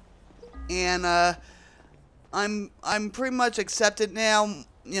 and, I'm pretty much accepted now.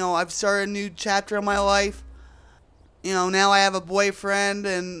 You know, I've started a new chapter in my life. You know, now I have a boyfriend,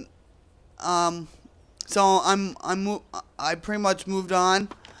 and, so I pretty much moved on.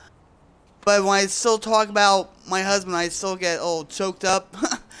 But when I still talk about my husband, I still get a little choked up.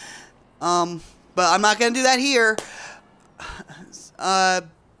 But I'm not gonna do that here. But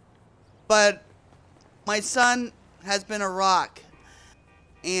my son has been a rock,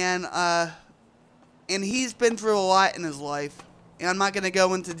 and he's been through a lot in his life. And I'm not gonna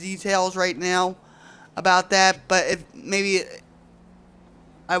go into details right now about that. But if maybe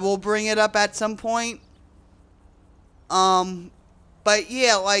I will bring it up at some point. But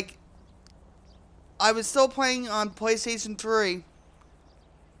yeah, like, I was still playing on PlayStation 3,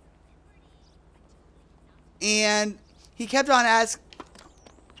 and he kept on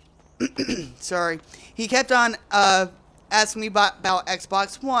sorry, he kept on, asking me about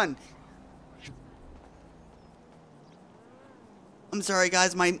Xbox One. I'm sorry,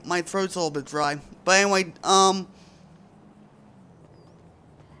 guys, my throat's a little bit dry. But anyway,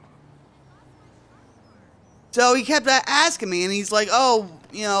 so he kept asking me, and he's like, oh,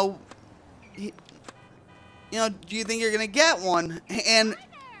 you know, do you think you're gonna get one? And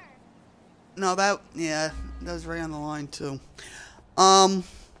no, that was right on the line too. And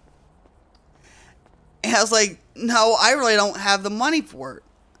I was like, no, I really don't have the money for it.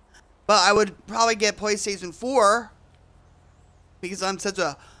 But I would probably get PlayStation 4 because I'm such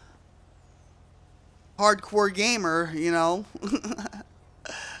a hardcore gamer, you know.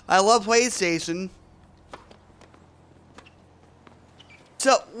 I love PlayStation.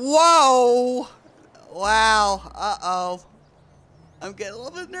 So, whoa! Wow, uh-oh. I'm getting a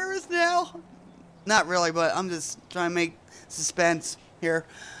little bit nervous now. Not really, but I'm just trying to make suspense here.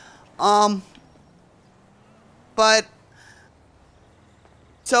 But,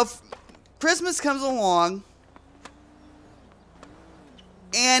 so, Christmas comes along,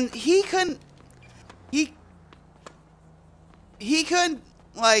 and he couldn't,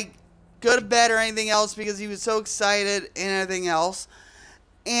 like, go to bed or anything else because he was so excited and everything else.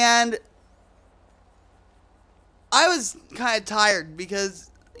 And I was kind of tired because,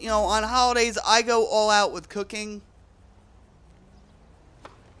 you know, on holidays I go all out with cooking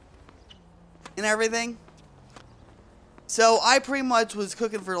and everything. So I pretty much was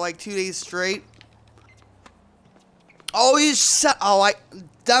cooking for like 2 days straight. Oh,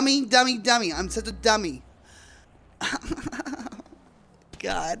 dummy. I'm such a dummy.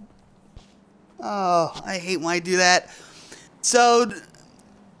 God. Oh, I hate when I do that. So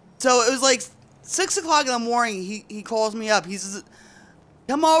it was like 6 o'clock in the morning. He calls me up. He says,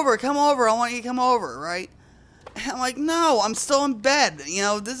 come over. I want you to come over, right? And I'm like, no, I'm still in bed. You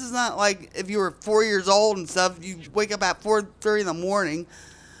know, this is not like if you were 4 years old and stuff. You wake up at 4:30 in the morning.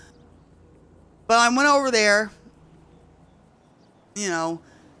 But I went over there, you know,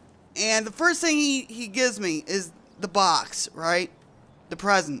 and the first thing he gives me is the box, right? The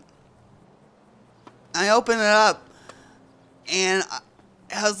present. I open it up, and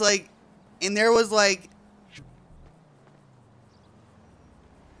I was like, and there was the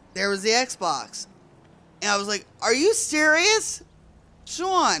Xbox. And I was like, are you serious?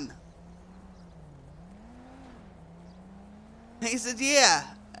 Sean. And he said, yeah.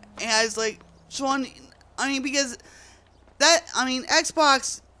 And I was like, Sean, I mean, because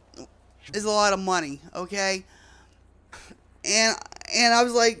Xbox is a lot of money, okay? And I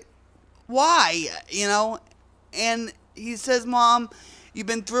was like, why? You know? And he says, Mom, you've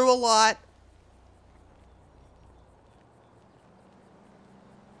been through a lot.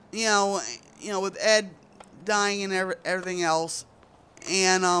 You know, with Ed dying and everything else.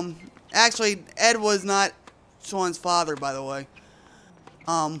 And Actually, Ed was not Sean's father, by the way.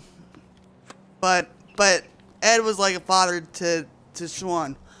 But Ed was like a father to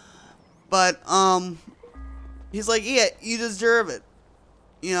Sean. But he's like, yeah, you deserve it,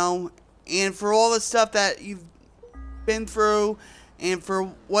 you know, and for all the stuff that you've been through, and for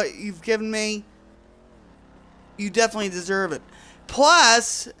what you've given me, you definitely deserve it.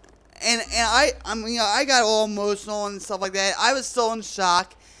 Plus, and I mean, I got all emotional and stuff like that. I was still in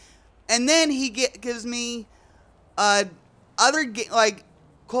shock, and then he gives me like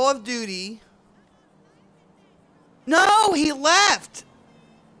Call of Duty. No, he left.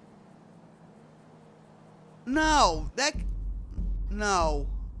 No.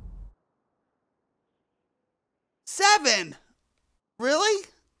 7. Really?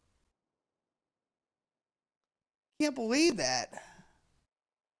 Can't believe that.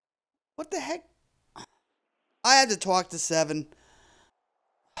 What the heck? I had to talk to 7.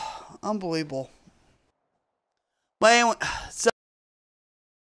 Unbelievable. But anyway, so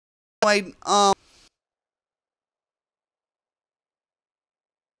anyway,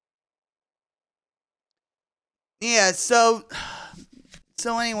 yeah, so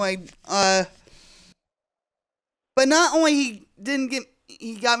anyway, but not only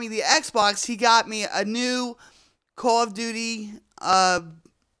he got me the Xbox, he got me a new Call of Duty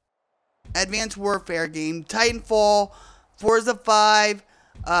Advanced Warfare game, Titanfall, Forza 5,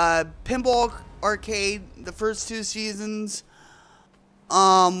 Pinball Arcade, the first 2 seasons.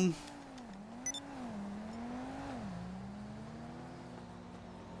 I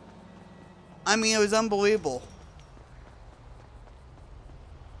mean, it was unbelievable.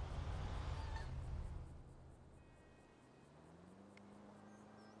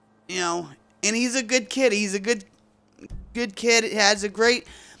 You know, and he's a good kid. He's a good kid. He has a great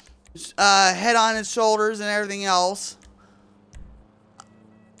head on his shoulders and everything else.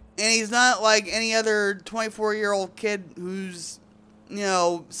 And he's not like any other 24-year-old kid who's, you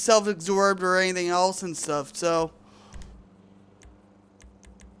know, self-absorbed or anything else and stuff. So,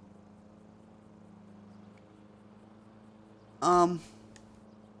 I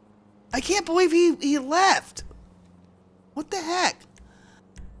can't believe he left. What the heck?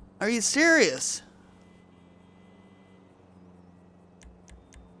 Are you serious?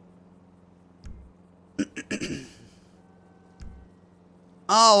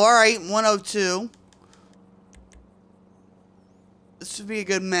 Oh, alright, 102. This should be a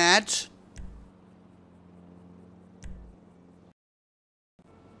good match.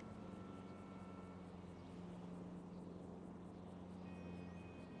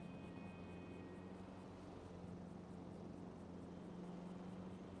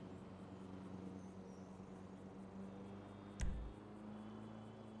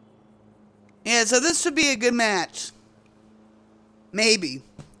 Yeah, so this should be a good match. Maybe.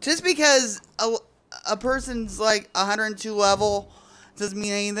 Just because a person's like 102 level doesn't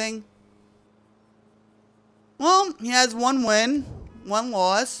mean anything. Well, he has 1 win, 1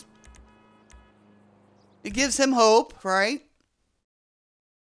 loss. It gives him hope, right?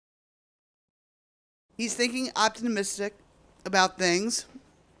 He's thinking optimistic about things.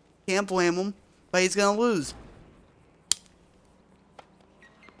 Can't blame him, but he's gonna lose.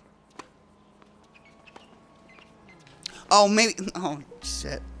 Oh, maybe. Oh,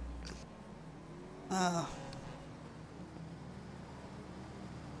 shit. That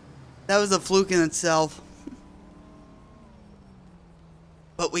was a fluke in itself.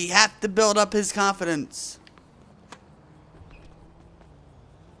 But we have to build up his confidence.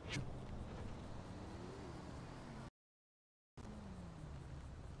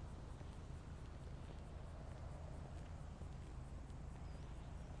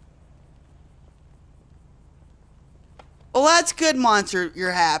 Well, that's good, Monster.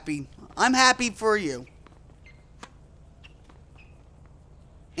 You're happy. I'm happy for you.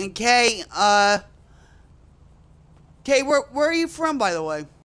 And Kay, Kay, where are you from, by the way?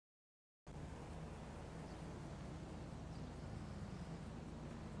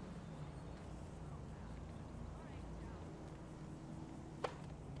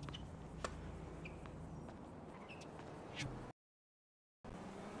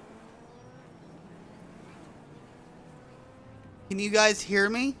 Can you guys hear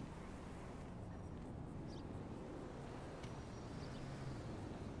me?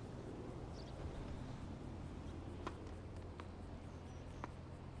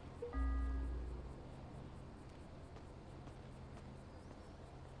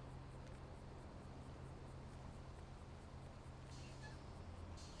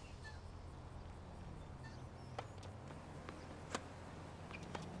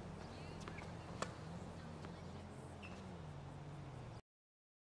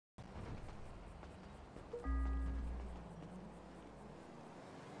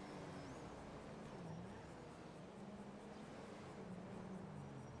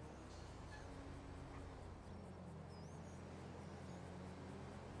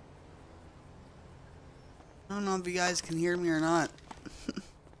 I don't know if you guys can hear me or not.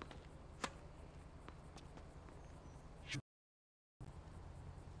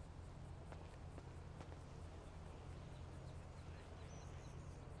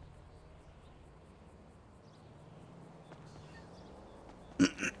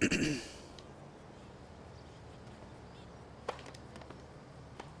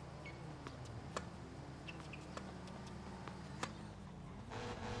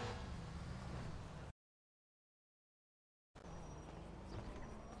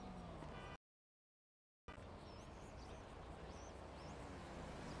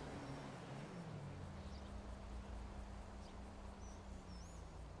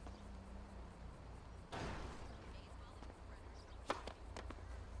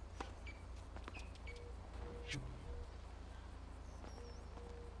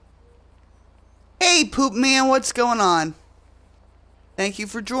 Hey, Poop Man, what's going on? Thank you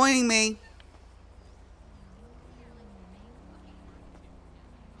for joining me.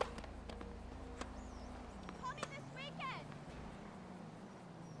 Call me this weekend.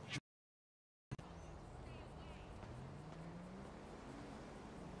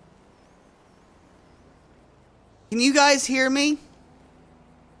 Can you guys hear me?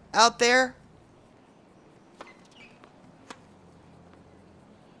 Out there?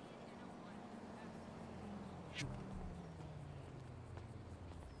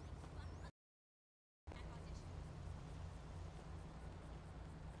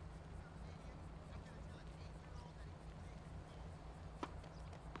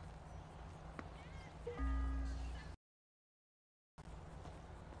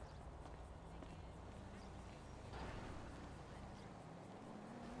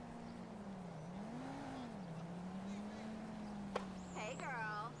 Hey,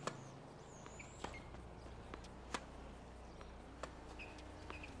 girl.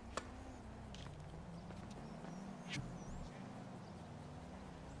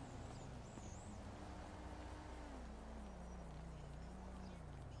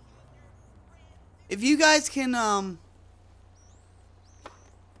 If you guys can,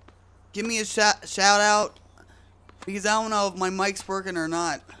 give me a shout out, because I don't know if my mic's working or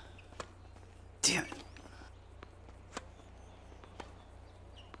not. Damn it.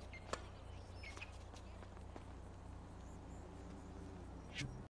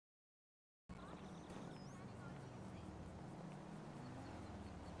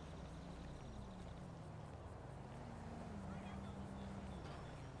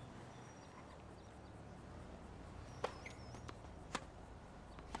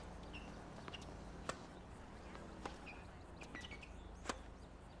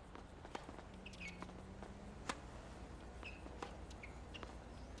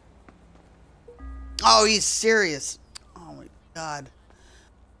 Oh, he's serious. Oh my god.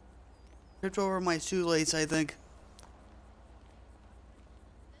 Tripped over my shoelace, I think.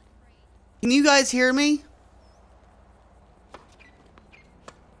 Can you guys hear me?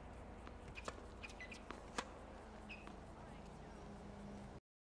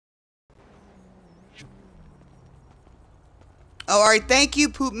 Oh, alright, thank you,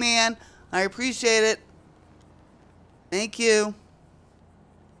 Poop Man. I appreciate it. Thank you.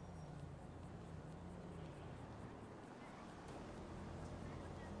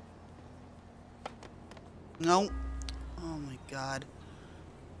 No. Oh my god.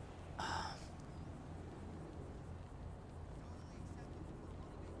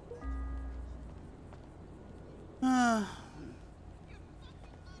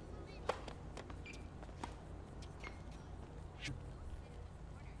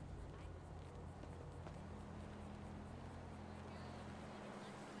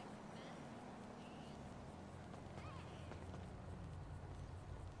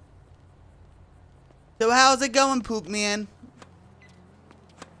 So how's it going, Poop Man?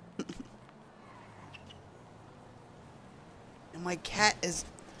 And my cat is...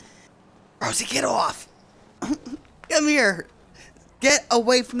 Rosie, get off! Come here! Get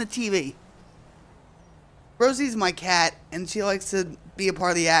away from the TV! Rosie's my cat, and she likes to be a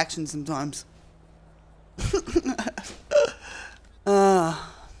part of the action sometimes.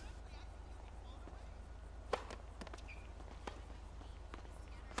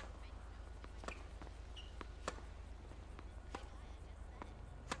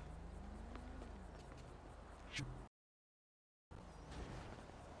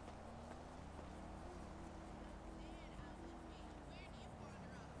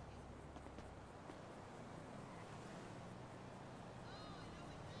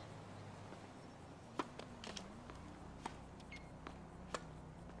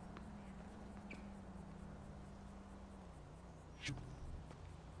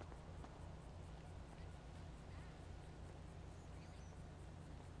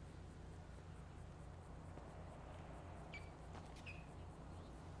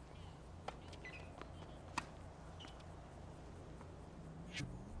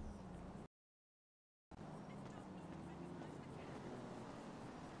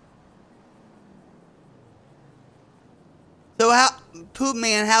 So how, Poop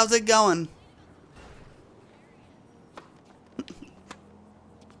Man, how's it going? I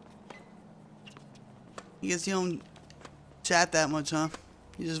guess you don't chat that much, huh?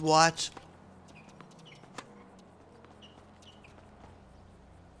 You just watch.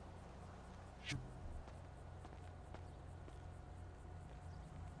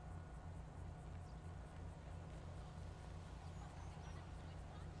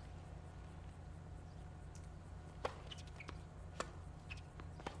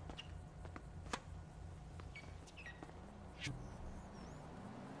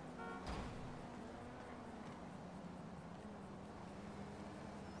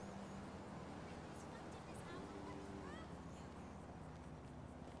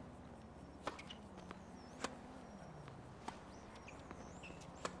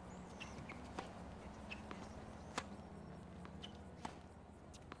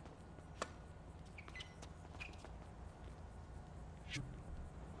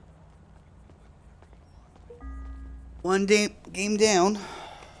 One day, game down.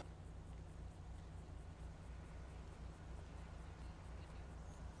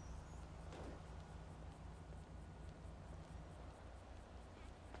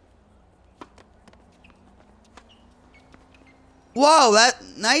 Whoa, that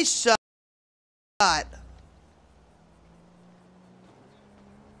nice shot.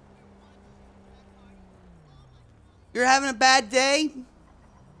 You're having a bad day?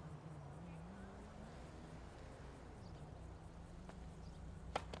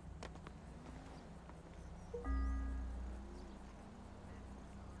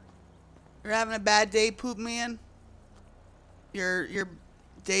 You're having a bad day, Poop Man? Your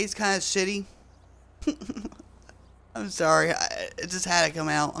day's kind of shitty? I'm sorry. It just had to come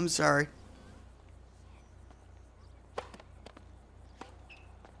out. I'm sorry.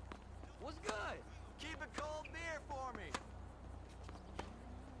 What's good? Keep a cold beer for me.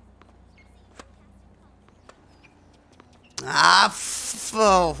 Ah,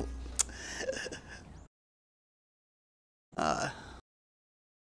 oh.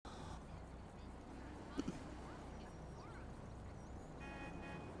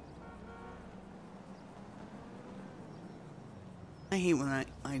 I hate when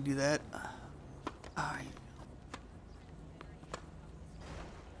I do that. Alright.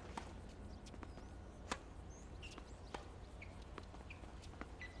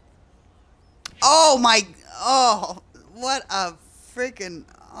 Oh my, oh, what a freaking,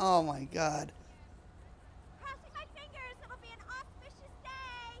 oh my God. Crossing my fingers, it'll be an auspicious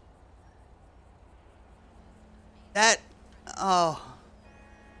day. That, oh,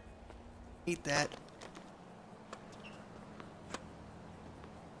 hate that.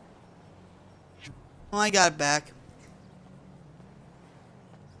 Well, I got it back.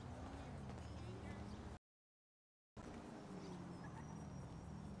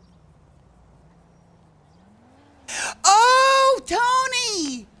 Oh,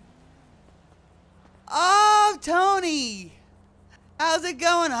 Tony! Oh, Tony! How's it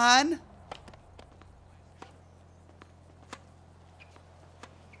going, hon?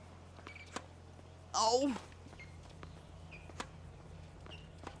 Oh.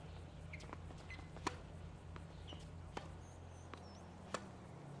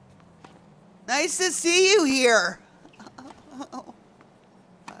 Nice to see you here.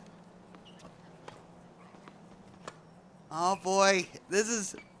 Oh boy, this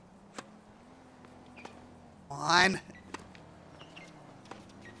is on.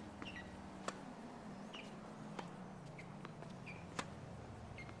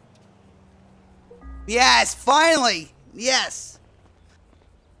 Yes, finally. Yes.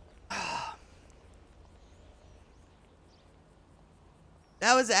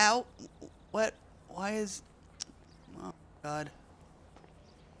 That was out. What? Why is... Oh, God.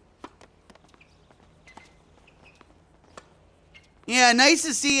 Yeah, nice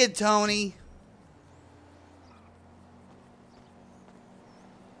to see you, Tony.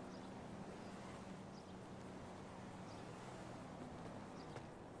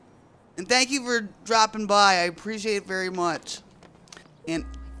 And thank you for dropping by. I appreciate it very much. And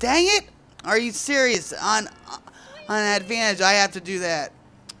dang it! Are you serious? On Advantage, I have to do that.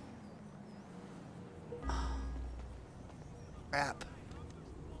 Crap.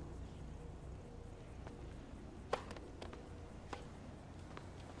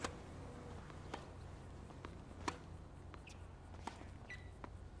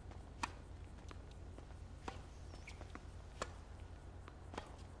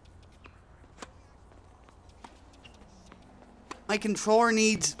 My controller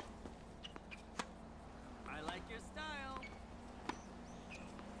needs... I like your style.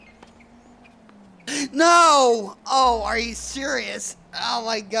 No! Oh, are you serious? Oh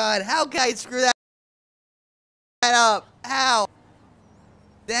my god. How can I screw that up? How?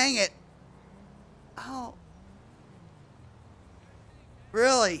 Dang it. Oh.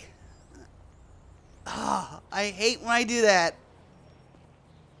 Really? Oh, I hate when I do that.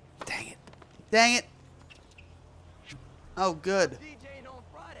 Dang it. Dang it. Oh, good. DJing on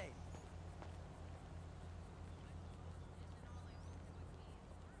Friday.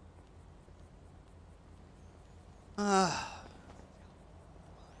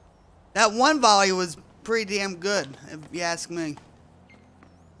 That one volley was pretty damn good, if you ask me.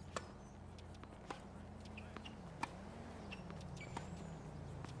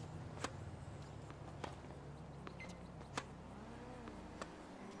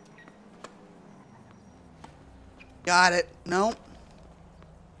 Got it. Nope.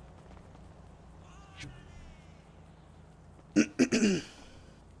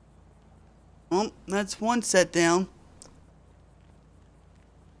 Well, that's one set down.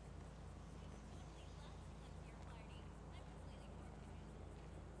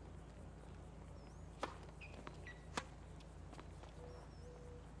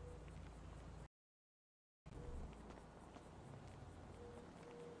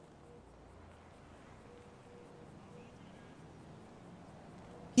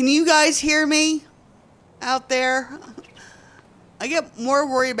 Can you guys hear me out there? I get more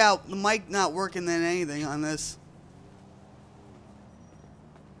worried about the mic not working than anything on this.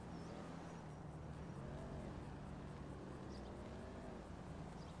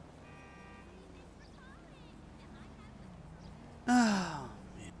 Oh,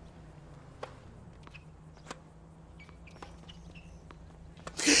 man.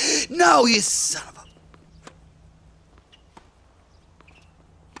 No, you son of a...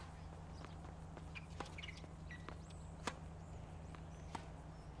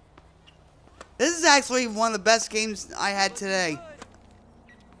 This is actually one of the best games I had today.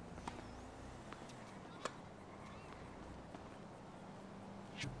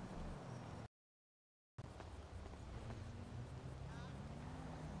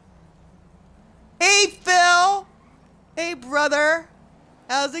 Hey, Phil! Hey, brother!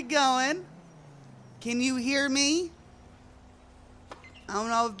 How's it going? Can you hear me? I don't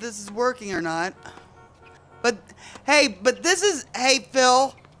know if this is working or not. But, hey, hey,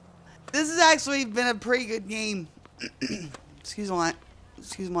 Phil. This has actually been a pretty good game. Excuse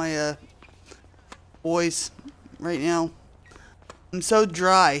my voice right now. I'm so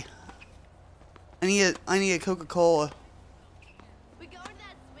dry. I need a Coca-Cola. We going to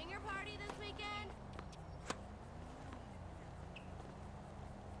that swinger party this weekend?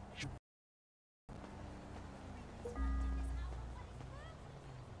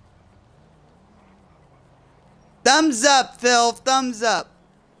 Thumbs up, Phil. Thumbs up.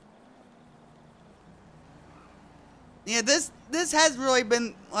 Yeah, this has really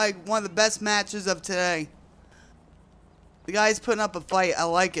been like one of the best matches of today. The guy's putting up a fight. I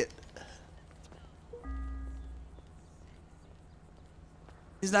like it.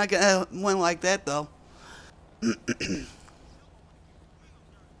 He's not gonna win like that though.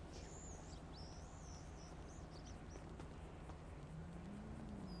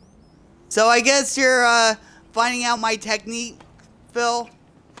 So I guess you're finding out my technique, Phil.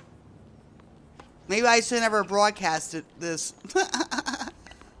 Maybe I should never broadcasted this.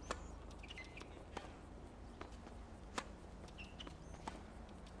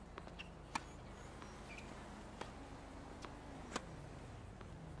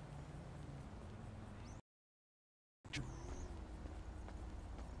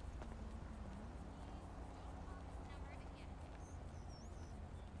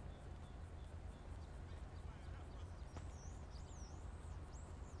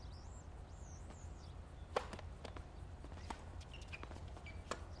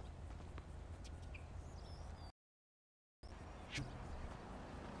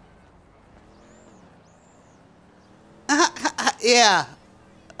 Yeah.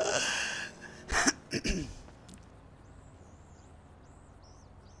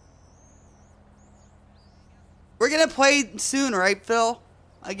 We're gonna play soon, right, Phil?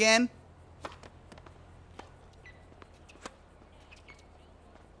 Again?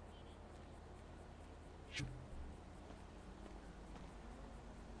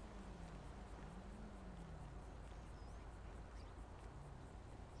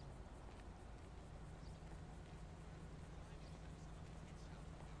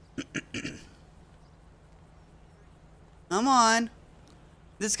 Come on.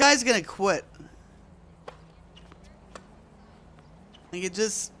 This guy's gonna quit. Like I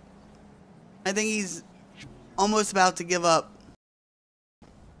think he's almost about to give up.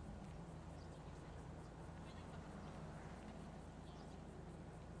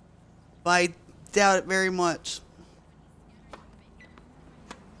 But I doubt it very much.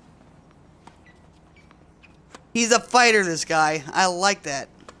 He's a fighter, this guy. I like that.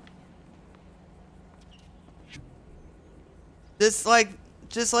 Just like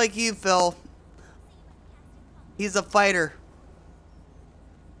you, Phil. He's a fighter.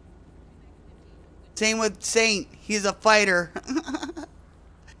 Same with Saint. He's a fighter.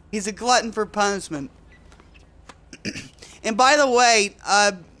 He's a glutton for punishment. And by the way,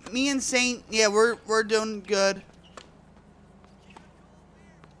 me and Saint, yeah, we're doing good.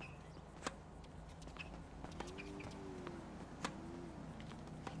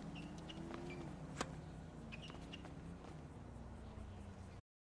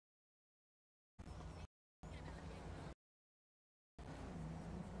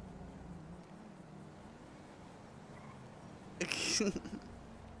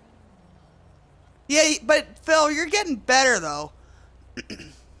 Yeah, but Phil, you're getting better though.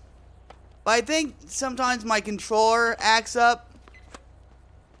 But I think sometimes my controller acts up,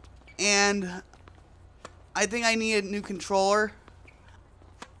 and I think I need a new controller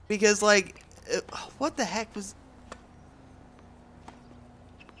because, like, what the heck was?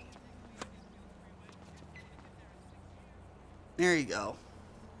 There you go.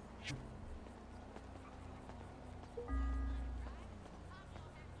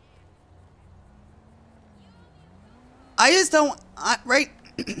 I just don't, right?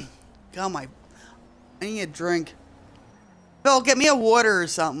 God, I need a drink. Phil, get me a water or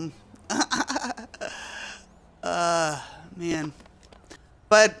something. Man.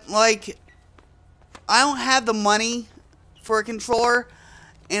 But, like, I don't have the money for a controller,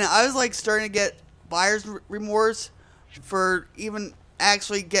 and I was, like, starting to get buyer's remorse for even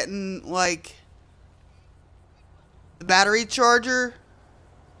actually getting, like, the battery charger.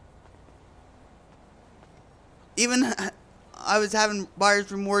 Even I was having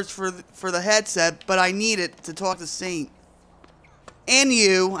buyer's remorse for the headset, but I needed to talk to Saint. And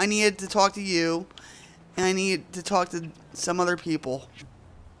you. I needed to talk to you. And I needed to talk to some other people.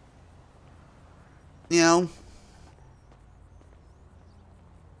 You know?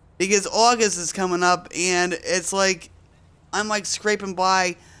 Because August is coming up, and it's like, I'm like scraping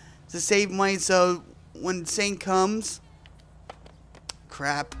by to save money, so when Saint comes,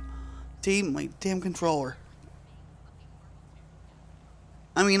 crap. Team, my damn controller.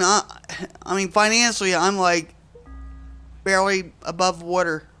 I mean, financially, I'm like barely above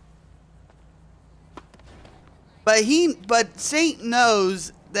water. But Saint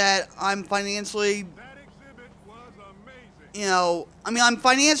knows that I'm financially, you know, I mean, I'm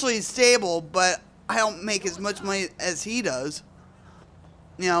financially stable, but I don't make as much money as he does.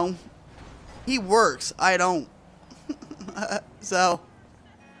 You know, he works, I don't. So.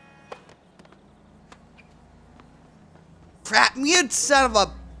 Crap, you son of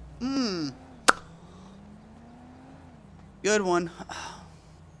a... Good one.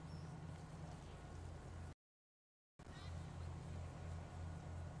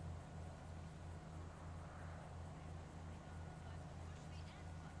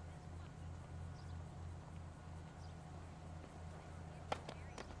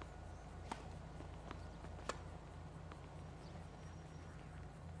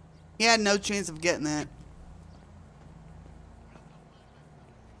 He had no chance of getting that.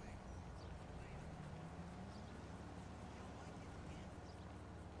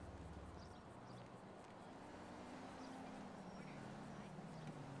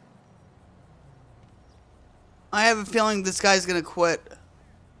 I have a feeling this guy's gonna quit.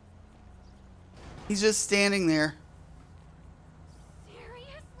 He's just standing there.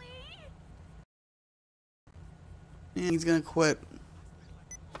 Seriously? Yeah, he's gonna quit.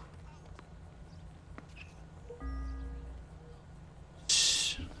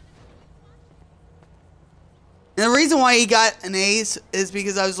 Shh. And the reason why he got an ace is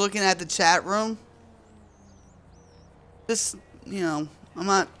because I was looking at the chat room. Just, you know, I'm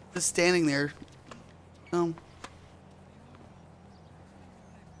not just standing there.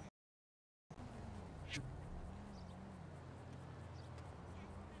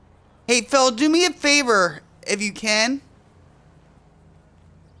 Hey, Phil, do me a favor, if you can.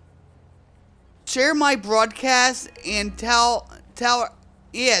 Share my broadcast and tell,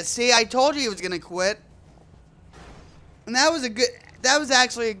 yeah, see, I told you he was going to quit. And that was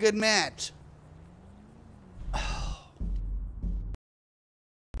actually a good match.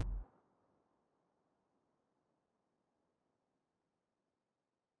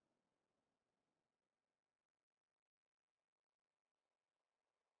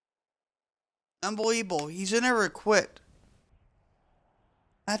 Unbelievable. He should never quit.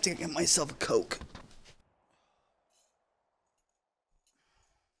 I have to get myself a Coke.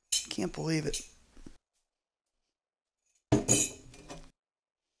 Can't can't believe it.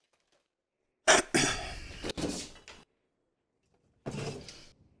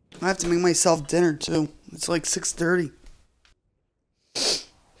 I have to make myself dinner too. It's like 6:30.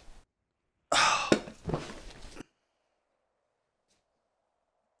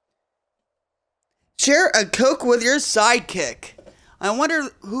 Share a Coke with your sidekick. I wonder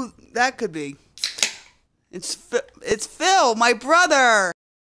who that could be. It's Phil, my brother.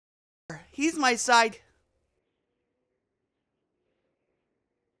 He's my side.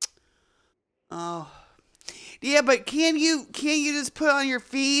 Oh. Yeah, but can't you just put on your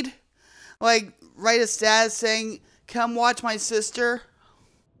feed, like, write a status saying, "Come watch my sister"?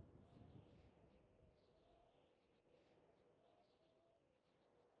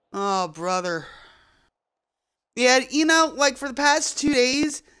 Oh, brother. Yeah, you know, like, for the past 2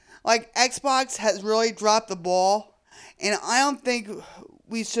 days, like, Xbox has really dropped the ball, and I don't think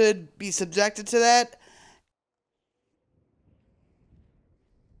we should be subjected to that.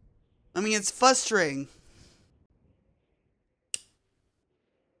 I mean, it's frustrating.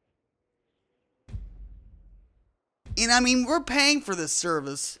 And I mean, we're paying for this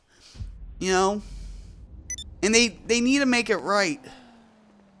service, you know? And they need to make it right.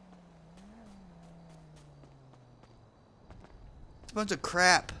 It's a bunch of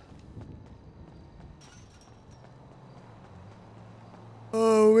crap.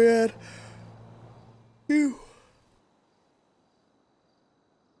 Oh, man. Phew.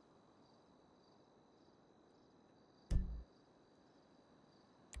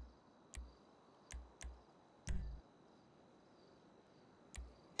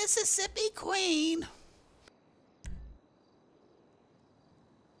 Mississippi Queen.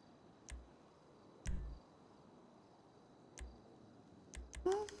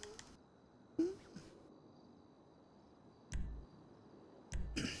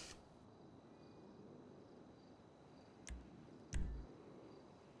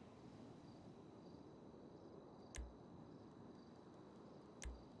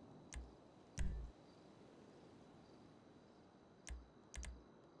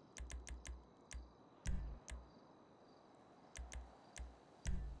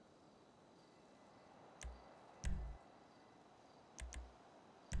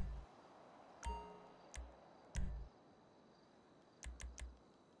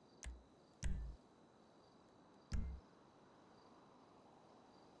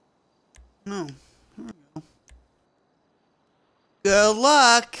 No. Here we go. Good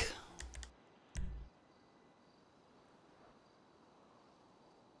luck.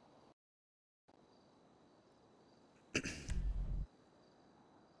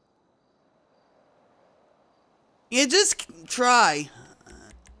 You just try.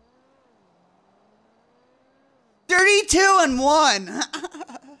 32-1.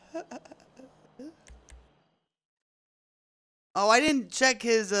 Oh, I didn't check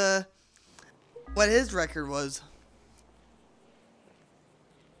his what his record was.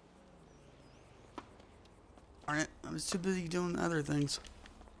 Darn it, I was too busy doing other things.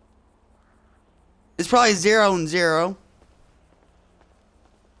 It's probably 0-0.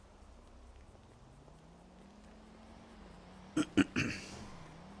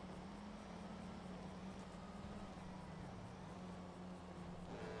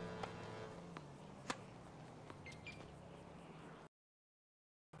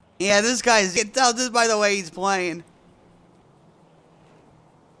 Yeah, this guy's, you can tell just by the way he's playing.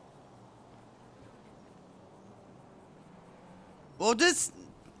 Well, just,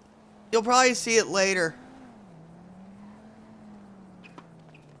 you'll probably see it later.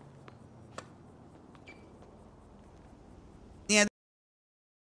 Yeah,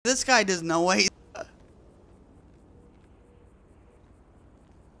 this guy doesn't know what he's...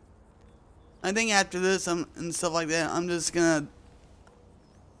 I think after this and stuff like that, I'm just gonna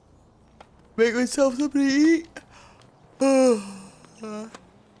make myself something to eat.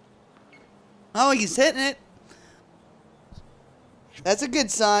 Oh, he's hitting it. That's a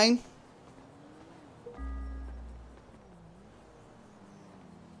good sign.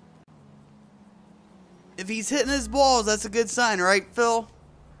 If he's hitting his balls, that's a good sign, right, Phil?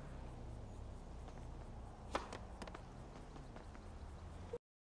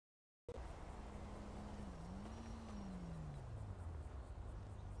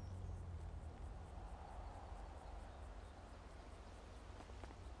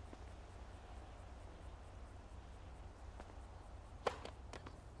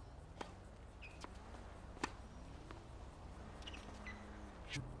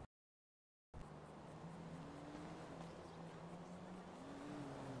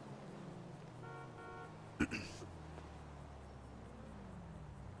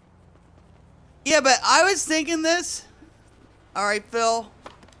 Yeah, but I was thinking this. Alright, Phil.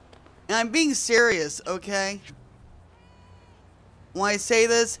 And I'm being serious, okay? When I say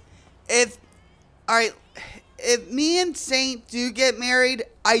this, alright, if me and Saint do get married,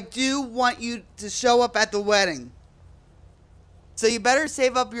 I do want you to show up at the wedding. So you better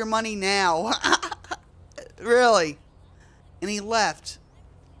save up your money now. Really. And he left.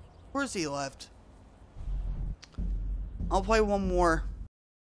 Of course he left. I'll play one more.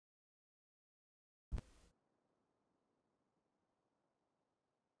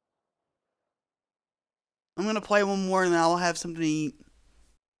 I'm gonna play one more and then I'll have something to eat.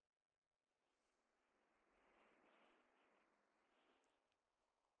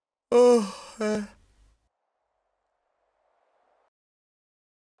 Oh.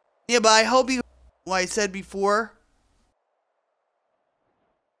 Yeah, but I hope you what I said before.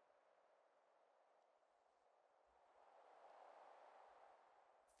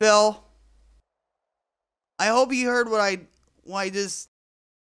 Phil, I hope you heard what I just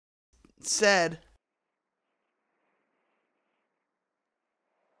said.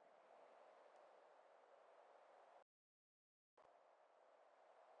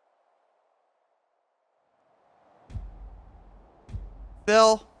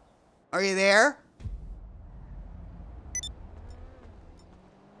 Phil, are you there?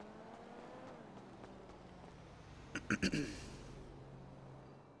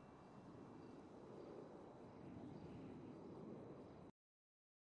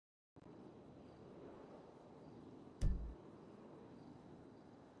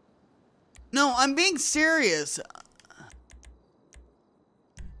 No, I'm being serious.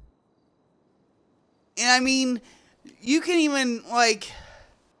 And I mean, you can even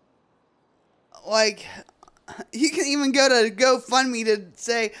you can even go to GoFundMe to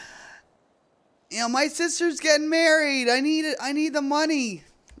say, you know, my sister's getting married. I need the money.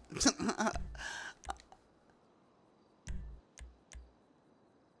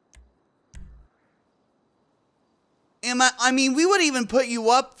 I mean, we would even put you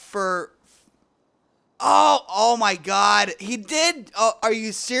up for. Oh my God, he did. Oh, are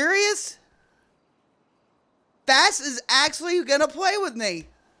you serious? Bass is actually gonna play with me.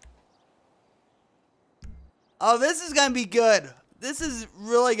 Oh, this is gonna be good. This is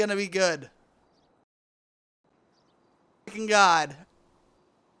really gonna be good. Freaking God.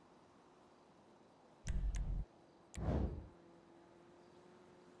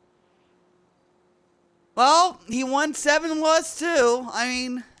 Well, he won 7, lost 2. I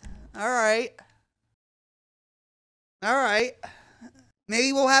mean, alright. Alright.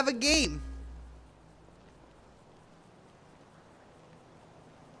 Maybe we'll have a game.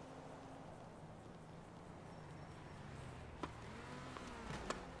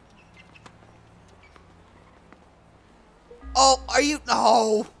 Oh, are you?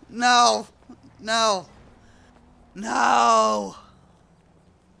 No, no, no, no.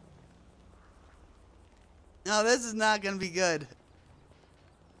 No, this is not going to be good.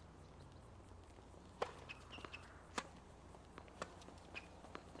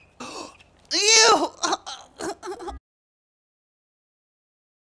 Ew!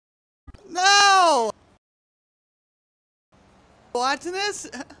 No! Watching this?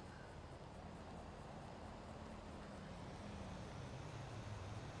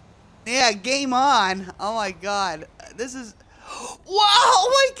 Yeah, game on. Oh my God. This is... Whoa!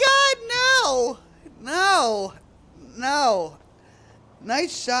 Oh my God, no! No! No!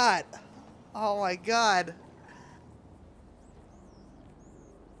 Nice shot. Oh my God.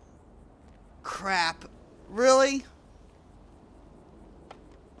 Crap. Really?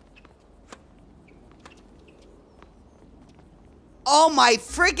 Oh my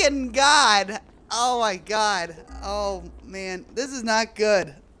freaking God. Oh my God. Oh man, this is not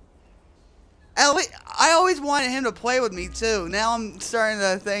good. I always wanted him to play with me too. Now I'm starting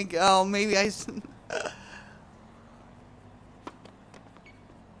to think, oh, maybe I...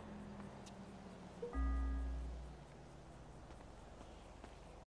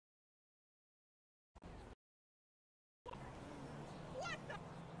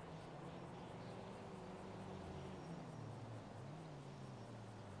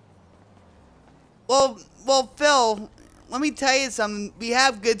 Well, Phil, let me tell you something. We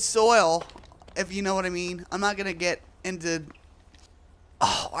have good soil, if you know what I mean. I'm not gonna get into...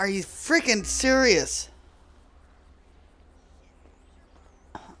 Oh, are you freaking serious?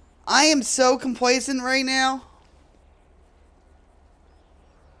 I am so complacent right now.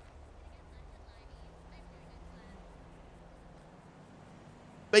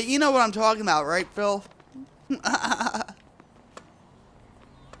 But you know what I'm talking about, right, Phil?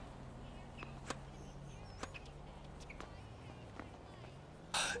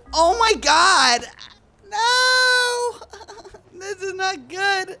 Oh my God! No! This is not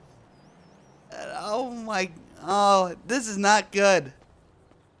good. Oh my, oh, this is not good.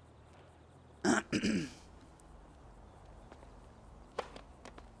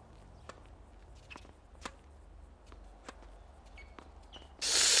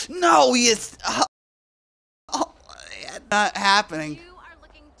 No, yes. Oh, not happening. You are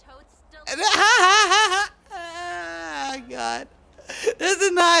looking totes Oh, God. This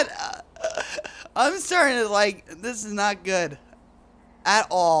is not. I'm starting to like. This is not good. At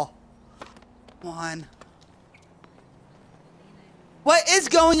all. Come on. What is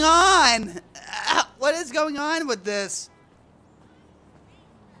going on? What is going on with this?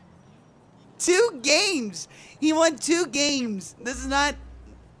 2 games. He won 2 games. This is not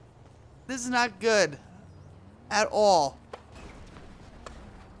good. At all.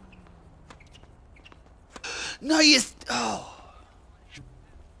 No, you. Oh.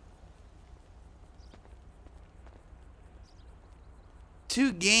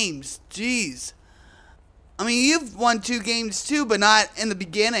 Two games. Jeez. I mean, you've won 2 games too, but not in the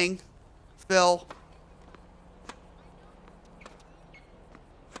beginning, Phil.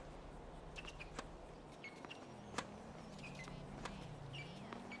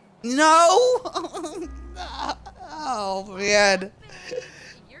 No! Oh, man.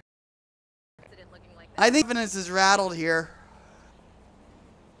 You're looking like that. I think confidence is rattled here.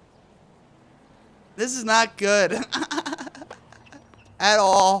 This is not good. At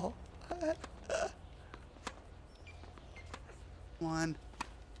all. One.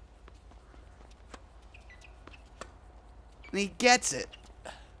 And he gets it.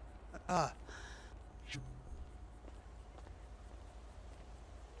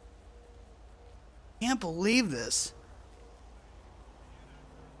 Can't believe this.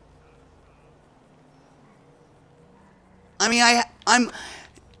 I mean, I'm.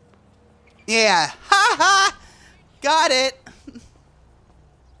 Yeah. Ha ha. Got it.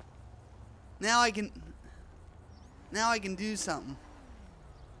 Now I can do something.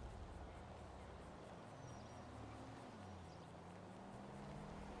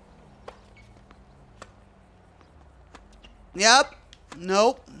 Yep.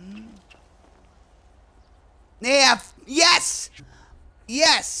 Nope. Yeah. Yes.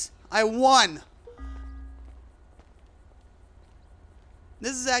 Yes. I won.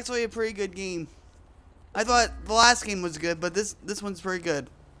 This is actually a pretty good game. I thought the last game was good, but this one's pretty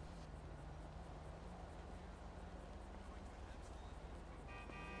good.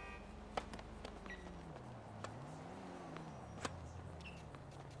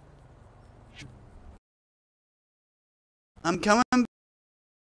 I'm coming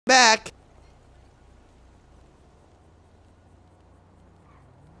back.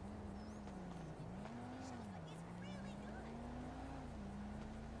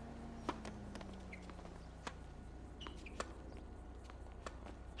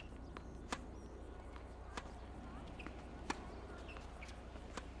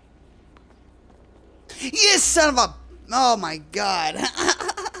 You son of a... Oh my God.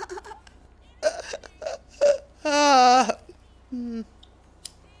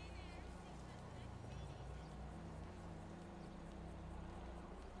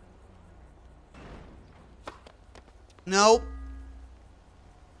 Nope.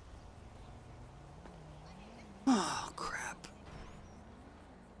 Oh, crap.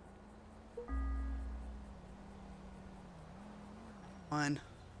 One.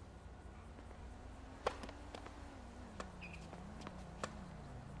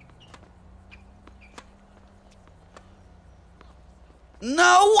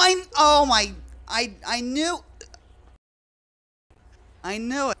 No, oh my, I knew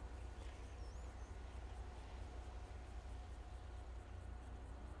it.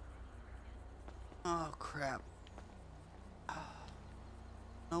 Oh, crap.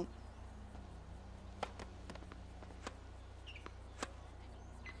 Nope.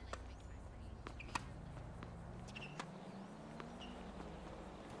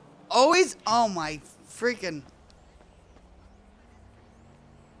 Always, oh my freaking.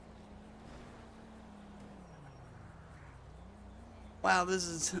 Wow, this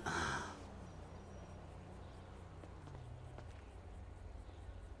is...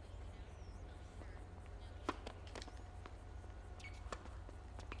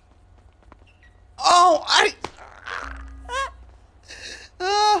 Oh,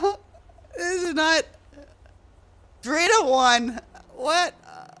 oh, this is not... 3-1. What?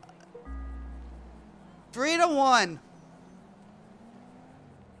 3-1.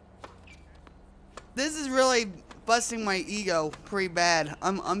 This is really busting my ego pretty bad.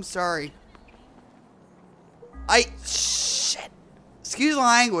 I'm sorry. Shit. Excuse the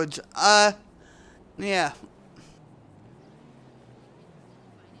language. Yeah.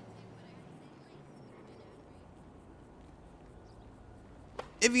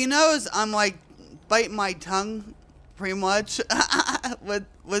 If you notice, I'm like biting my tongue pretty much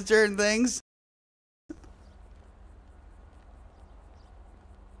with certain things.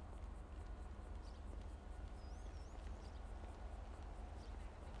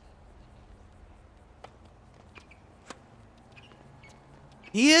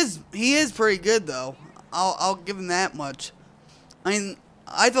 He is pretty good though. I'll give him that much. I mean,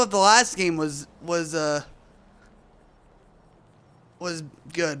 I thought the last game was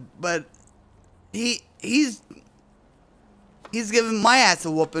good, but he's giving my ass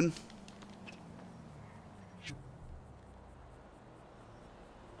a whooping.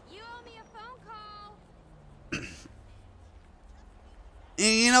 You owe me a phone call.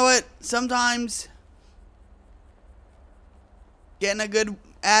 And you know what? Sometimes getting a good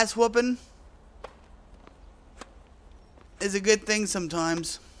ass whooping is a good thing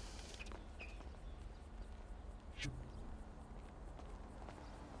sometimes.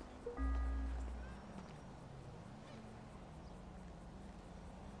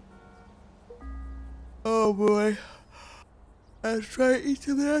 Oh boy. Let's try to eat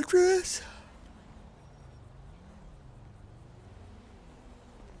some after this.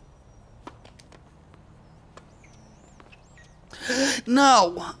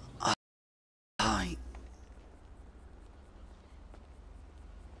 No. I-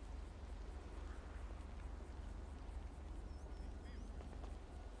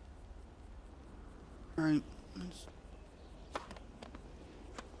 All right.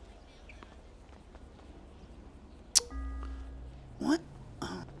 What?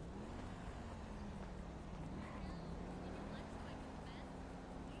 Oh.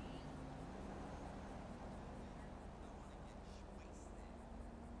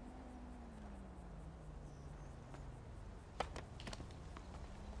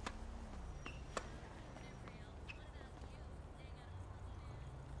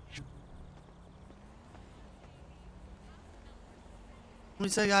 At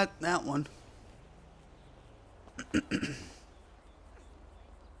least I got that one. Hey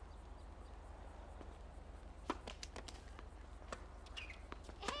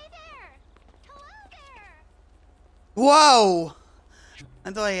there. Hello there. Whoa!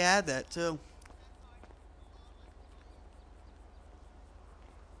 I thought I had that too.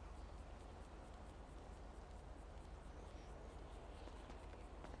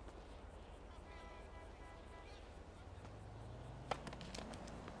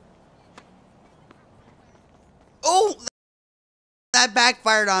 Oh! That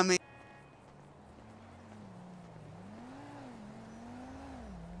backfired on me.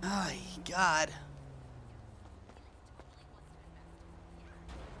 Oh, God.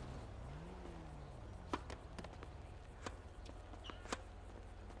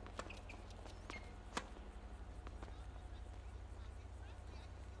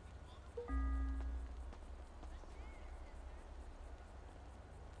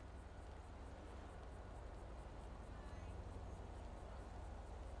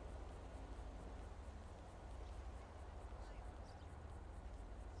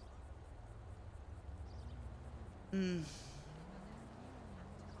 Hmm.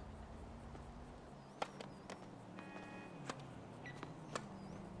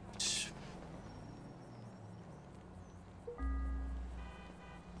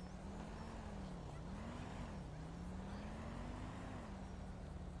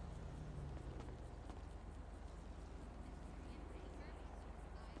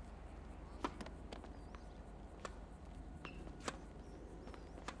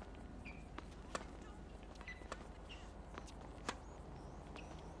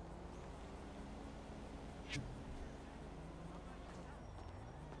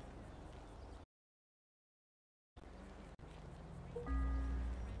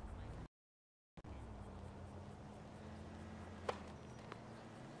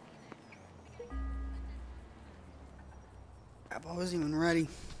 Crap, I wasn't even ready.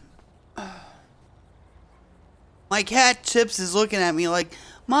 My cat Chips is looking at me like,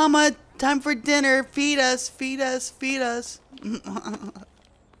 Mama, time for dinner. Feed us, feed us, feed us.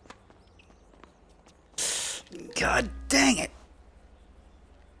 God dang it.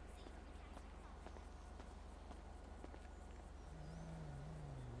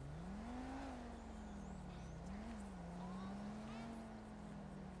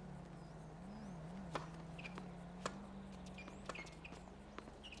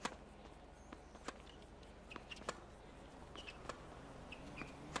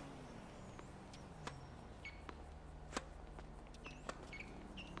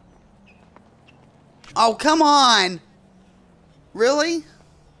 Oh, come on. Really?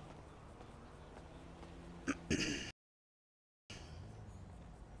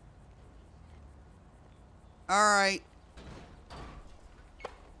 All right.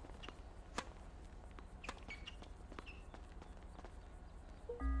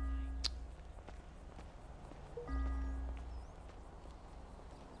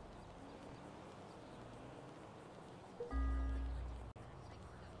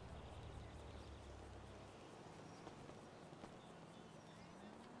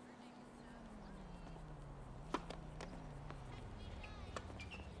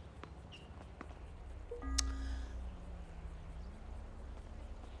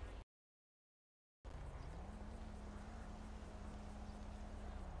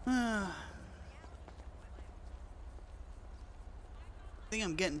 I think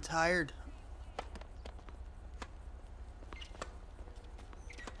I'm getting tired.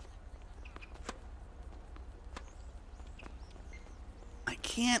 I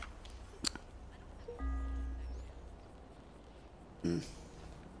can't. Hi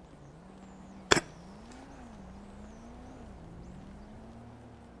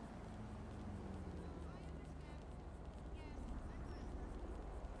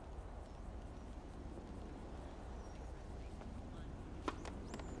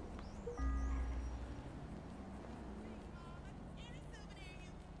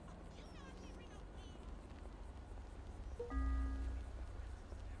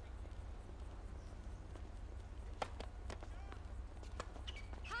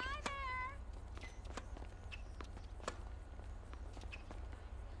there.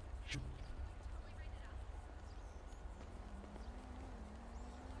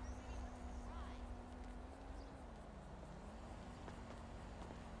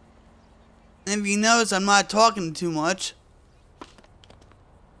 And if you notice, I'm not talking too much.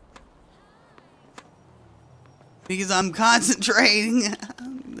 Because I'm concentrating.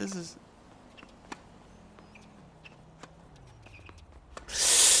 This is...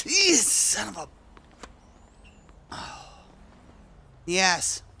 Son of a... Oh.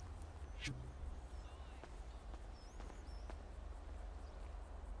 Yes.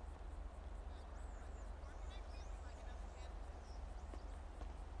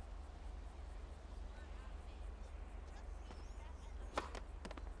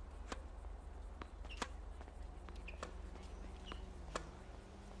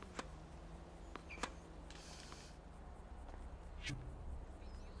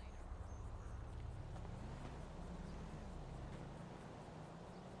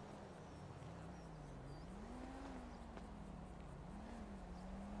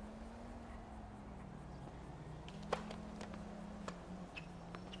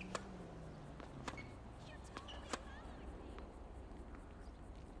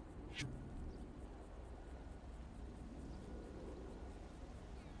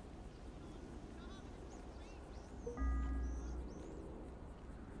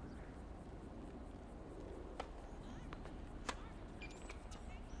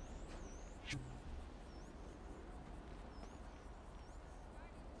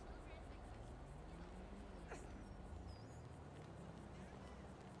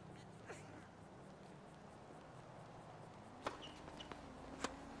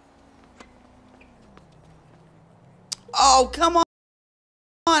 Oh, come on.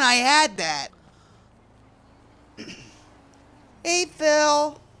 I had that. Hey,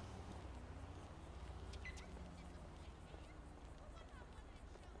 Phil.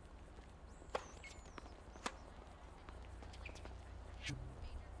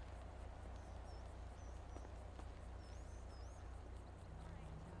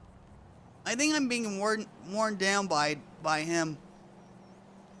 I think I'm being worn down by him.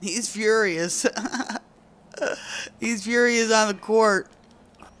 He's furious. He's furious on the court.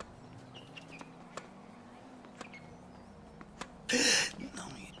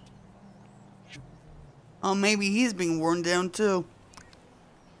 Oh, maybe he's being worn down too.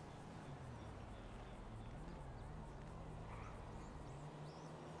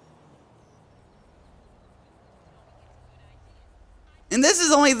 And this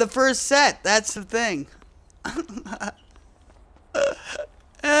is only the first set. That's the thing.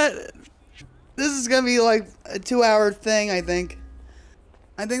 This is gonna be like a 2-hour thing, I think.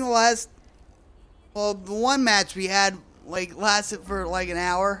 I think the one match we had like lasted for like an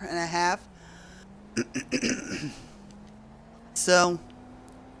hour and a half. So.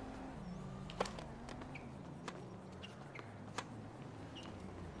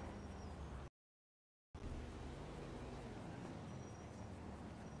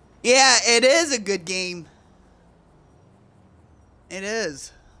 Yeah, it is a good game. It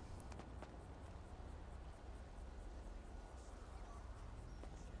is.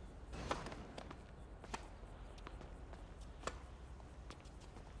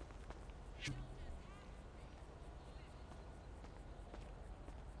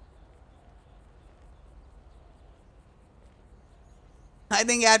 I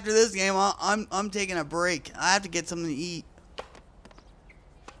think after this game, I'm taking a break. I have to get something to eat.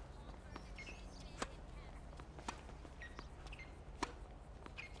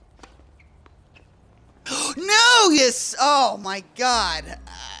 No, yes. Oh my God.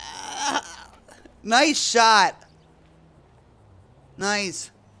 Nice shot. Nice.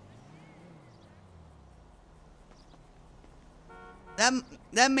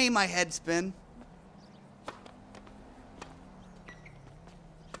 That made my head spin.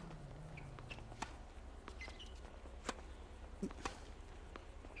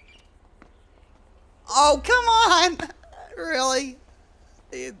 Oh, come on! Really?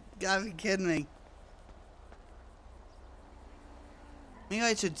 You gotta be kidding me. Maybe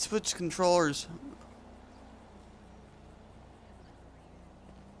I should switch controllers.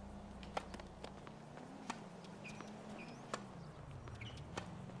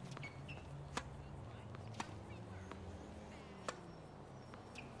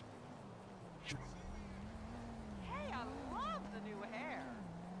 Hey, I love the new hair.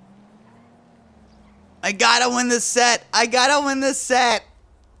 I gotta win this set. I gotta win this set.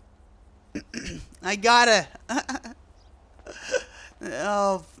 I gotta.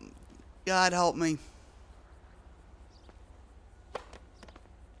 Oh, God help me.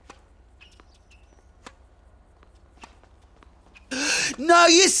 No,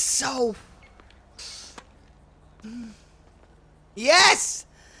 you so. Yes!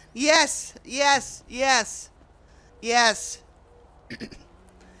 Yes! Yes! Yes! Yes!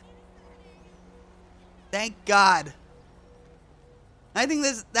 Thank God. I think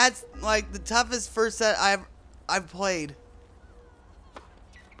that's like the toughest first set I've played.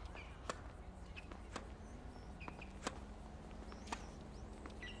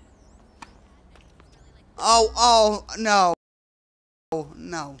 Oh, no.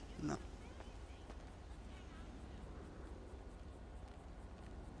 No, no.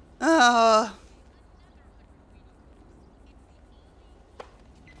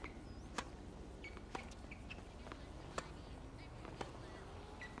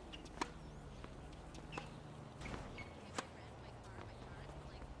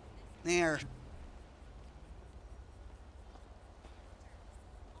 There.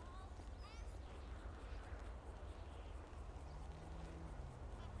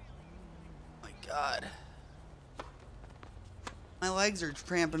 My God. My legs are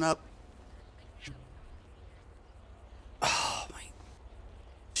cramping up. Oh my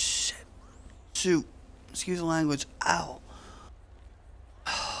shit. Shoot. Excuse the language. Ow.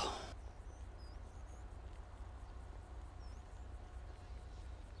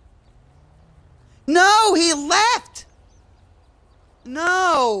 No, he left.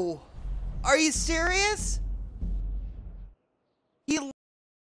 No. Are you serious? He left.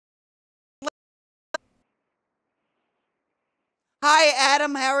 Hi,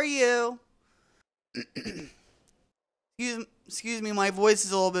 Adam. How are you? Excuse me, my voice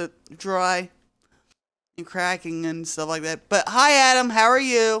is a little bit dry and cracking and stuff like that. But hi, Adam. How are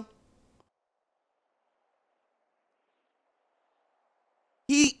you?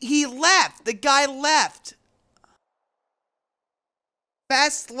 He left. The guy left.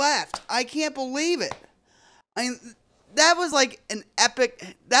 Fast left. I can't believe it. I mean, that was like an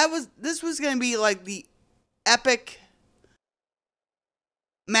epic. This was gonna be like the epic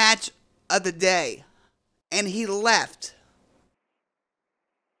match of the day, and he left.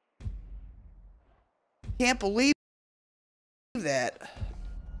 Can't believe that.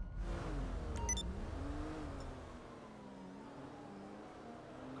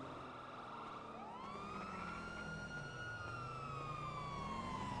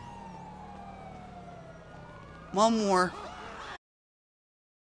 One more.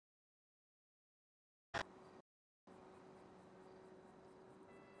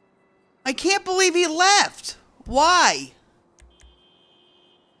 I can't believe he left. Why?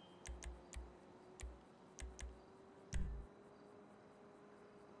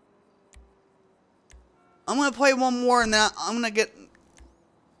 I'm gonna play one more and then I'm gonna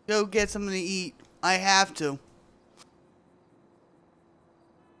go get something to eat. I have to.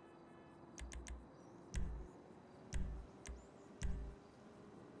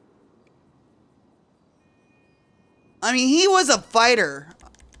 I mean, he was a fighter.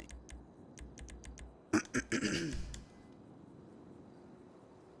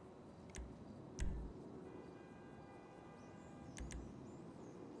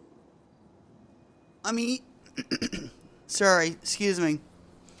 I mean, sorry, excuse me.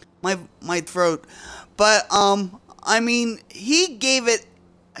 My throat. But I mean, he gave it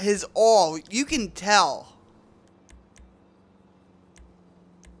his all. You can tell.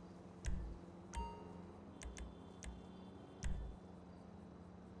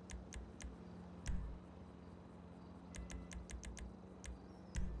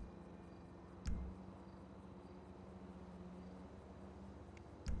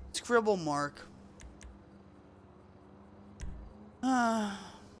 Scribble mark. Can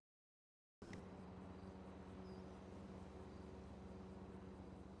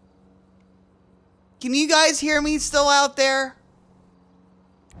you guys hear me still out there?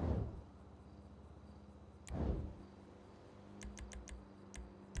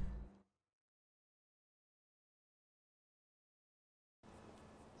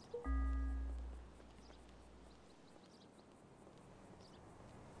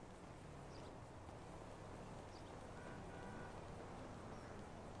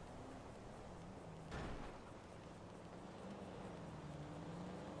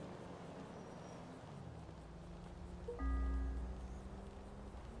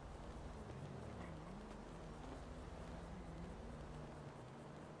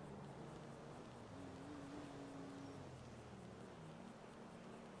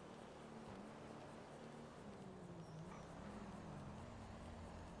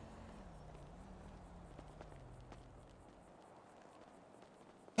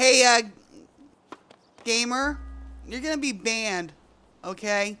 Hey, gamer, you're gonna be banned,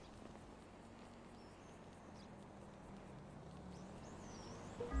 okay?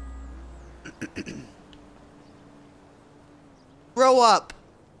 Grow up.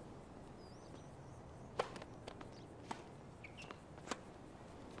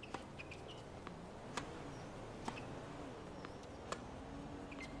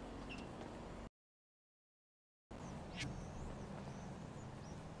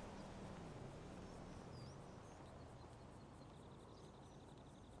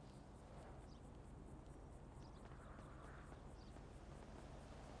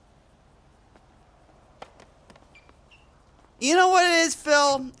 You know what it is,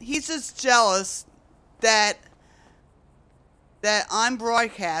 Phil? He's just jealous that I'm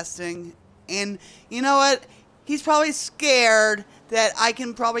broadcasting, and you know what? He's probably scared that I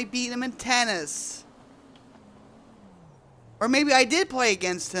can probably beat him in tennis. Or maybe I did play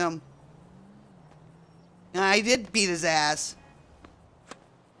against him. And I did beat his ass.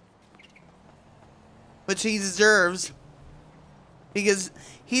 Which he deserves. Because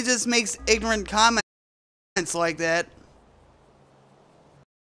he just makes ignorant comments like that.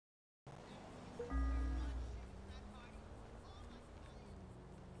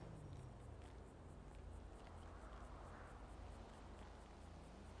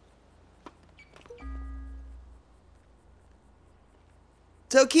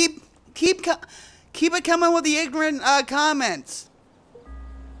 So keep it coming with the ignorant comments.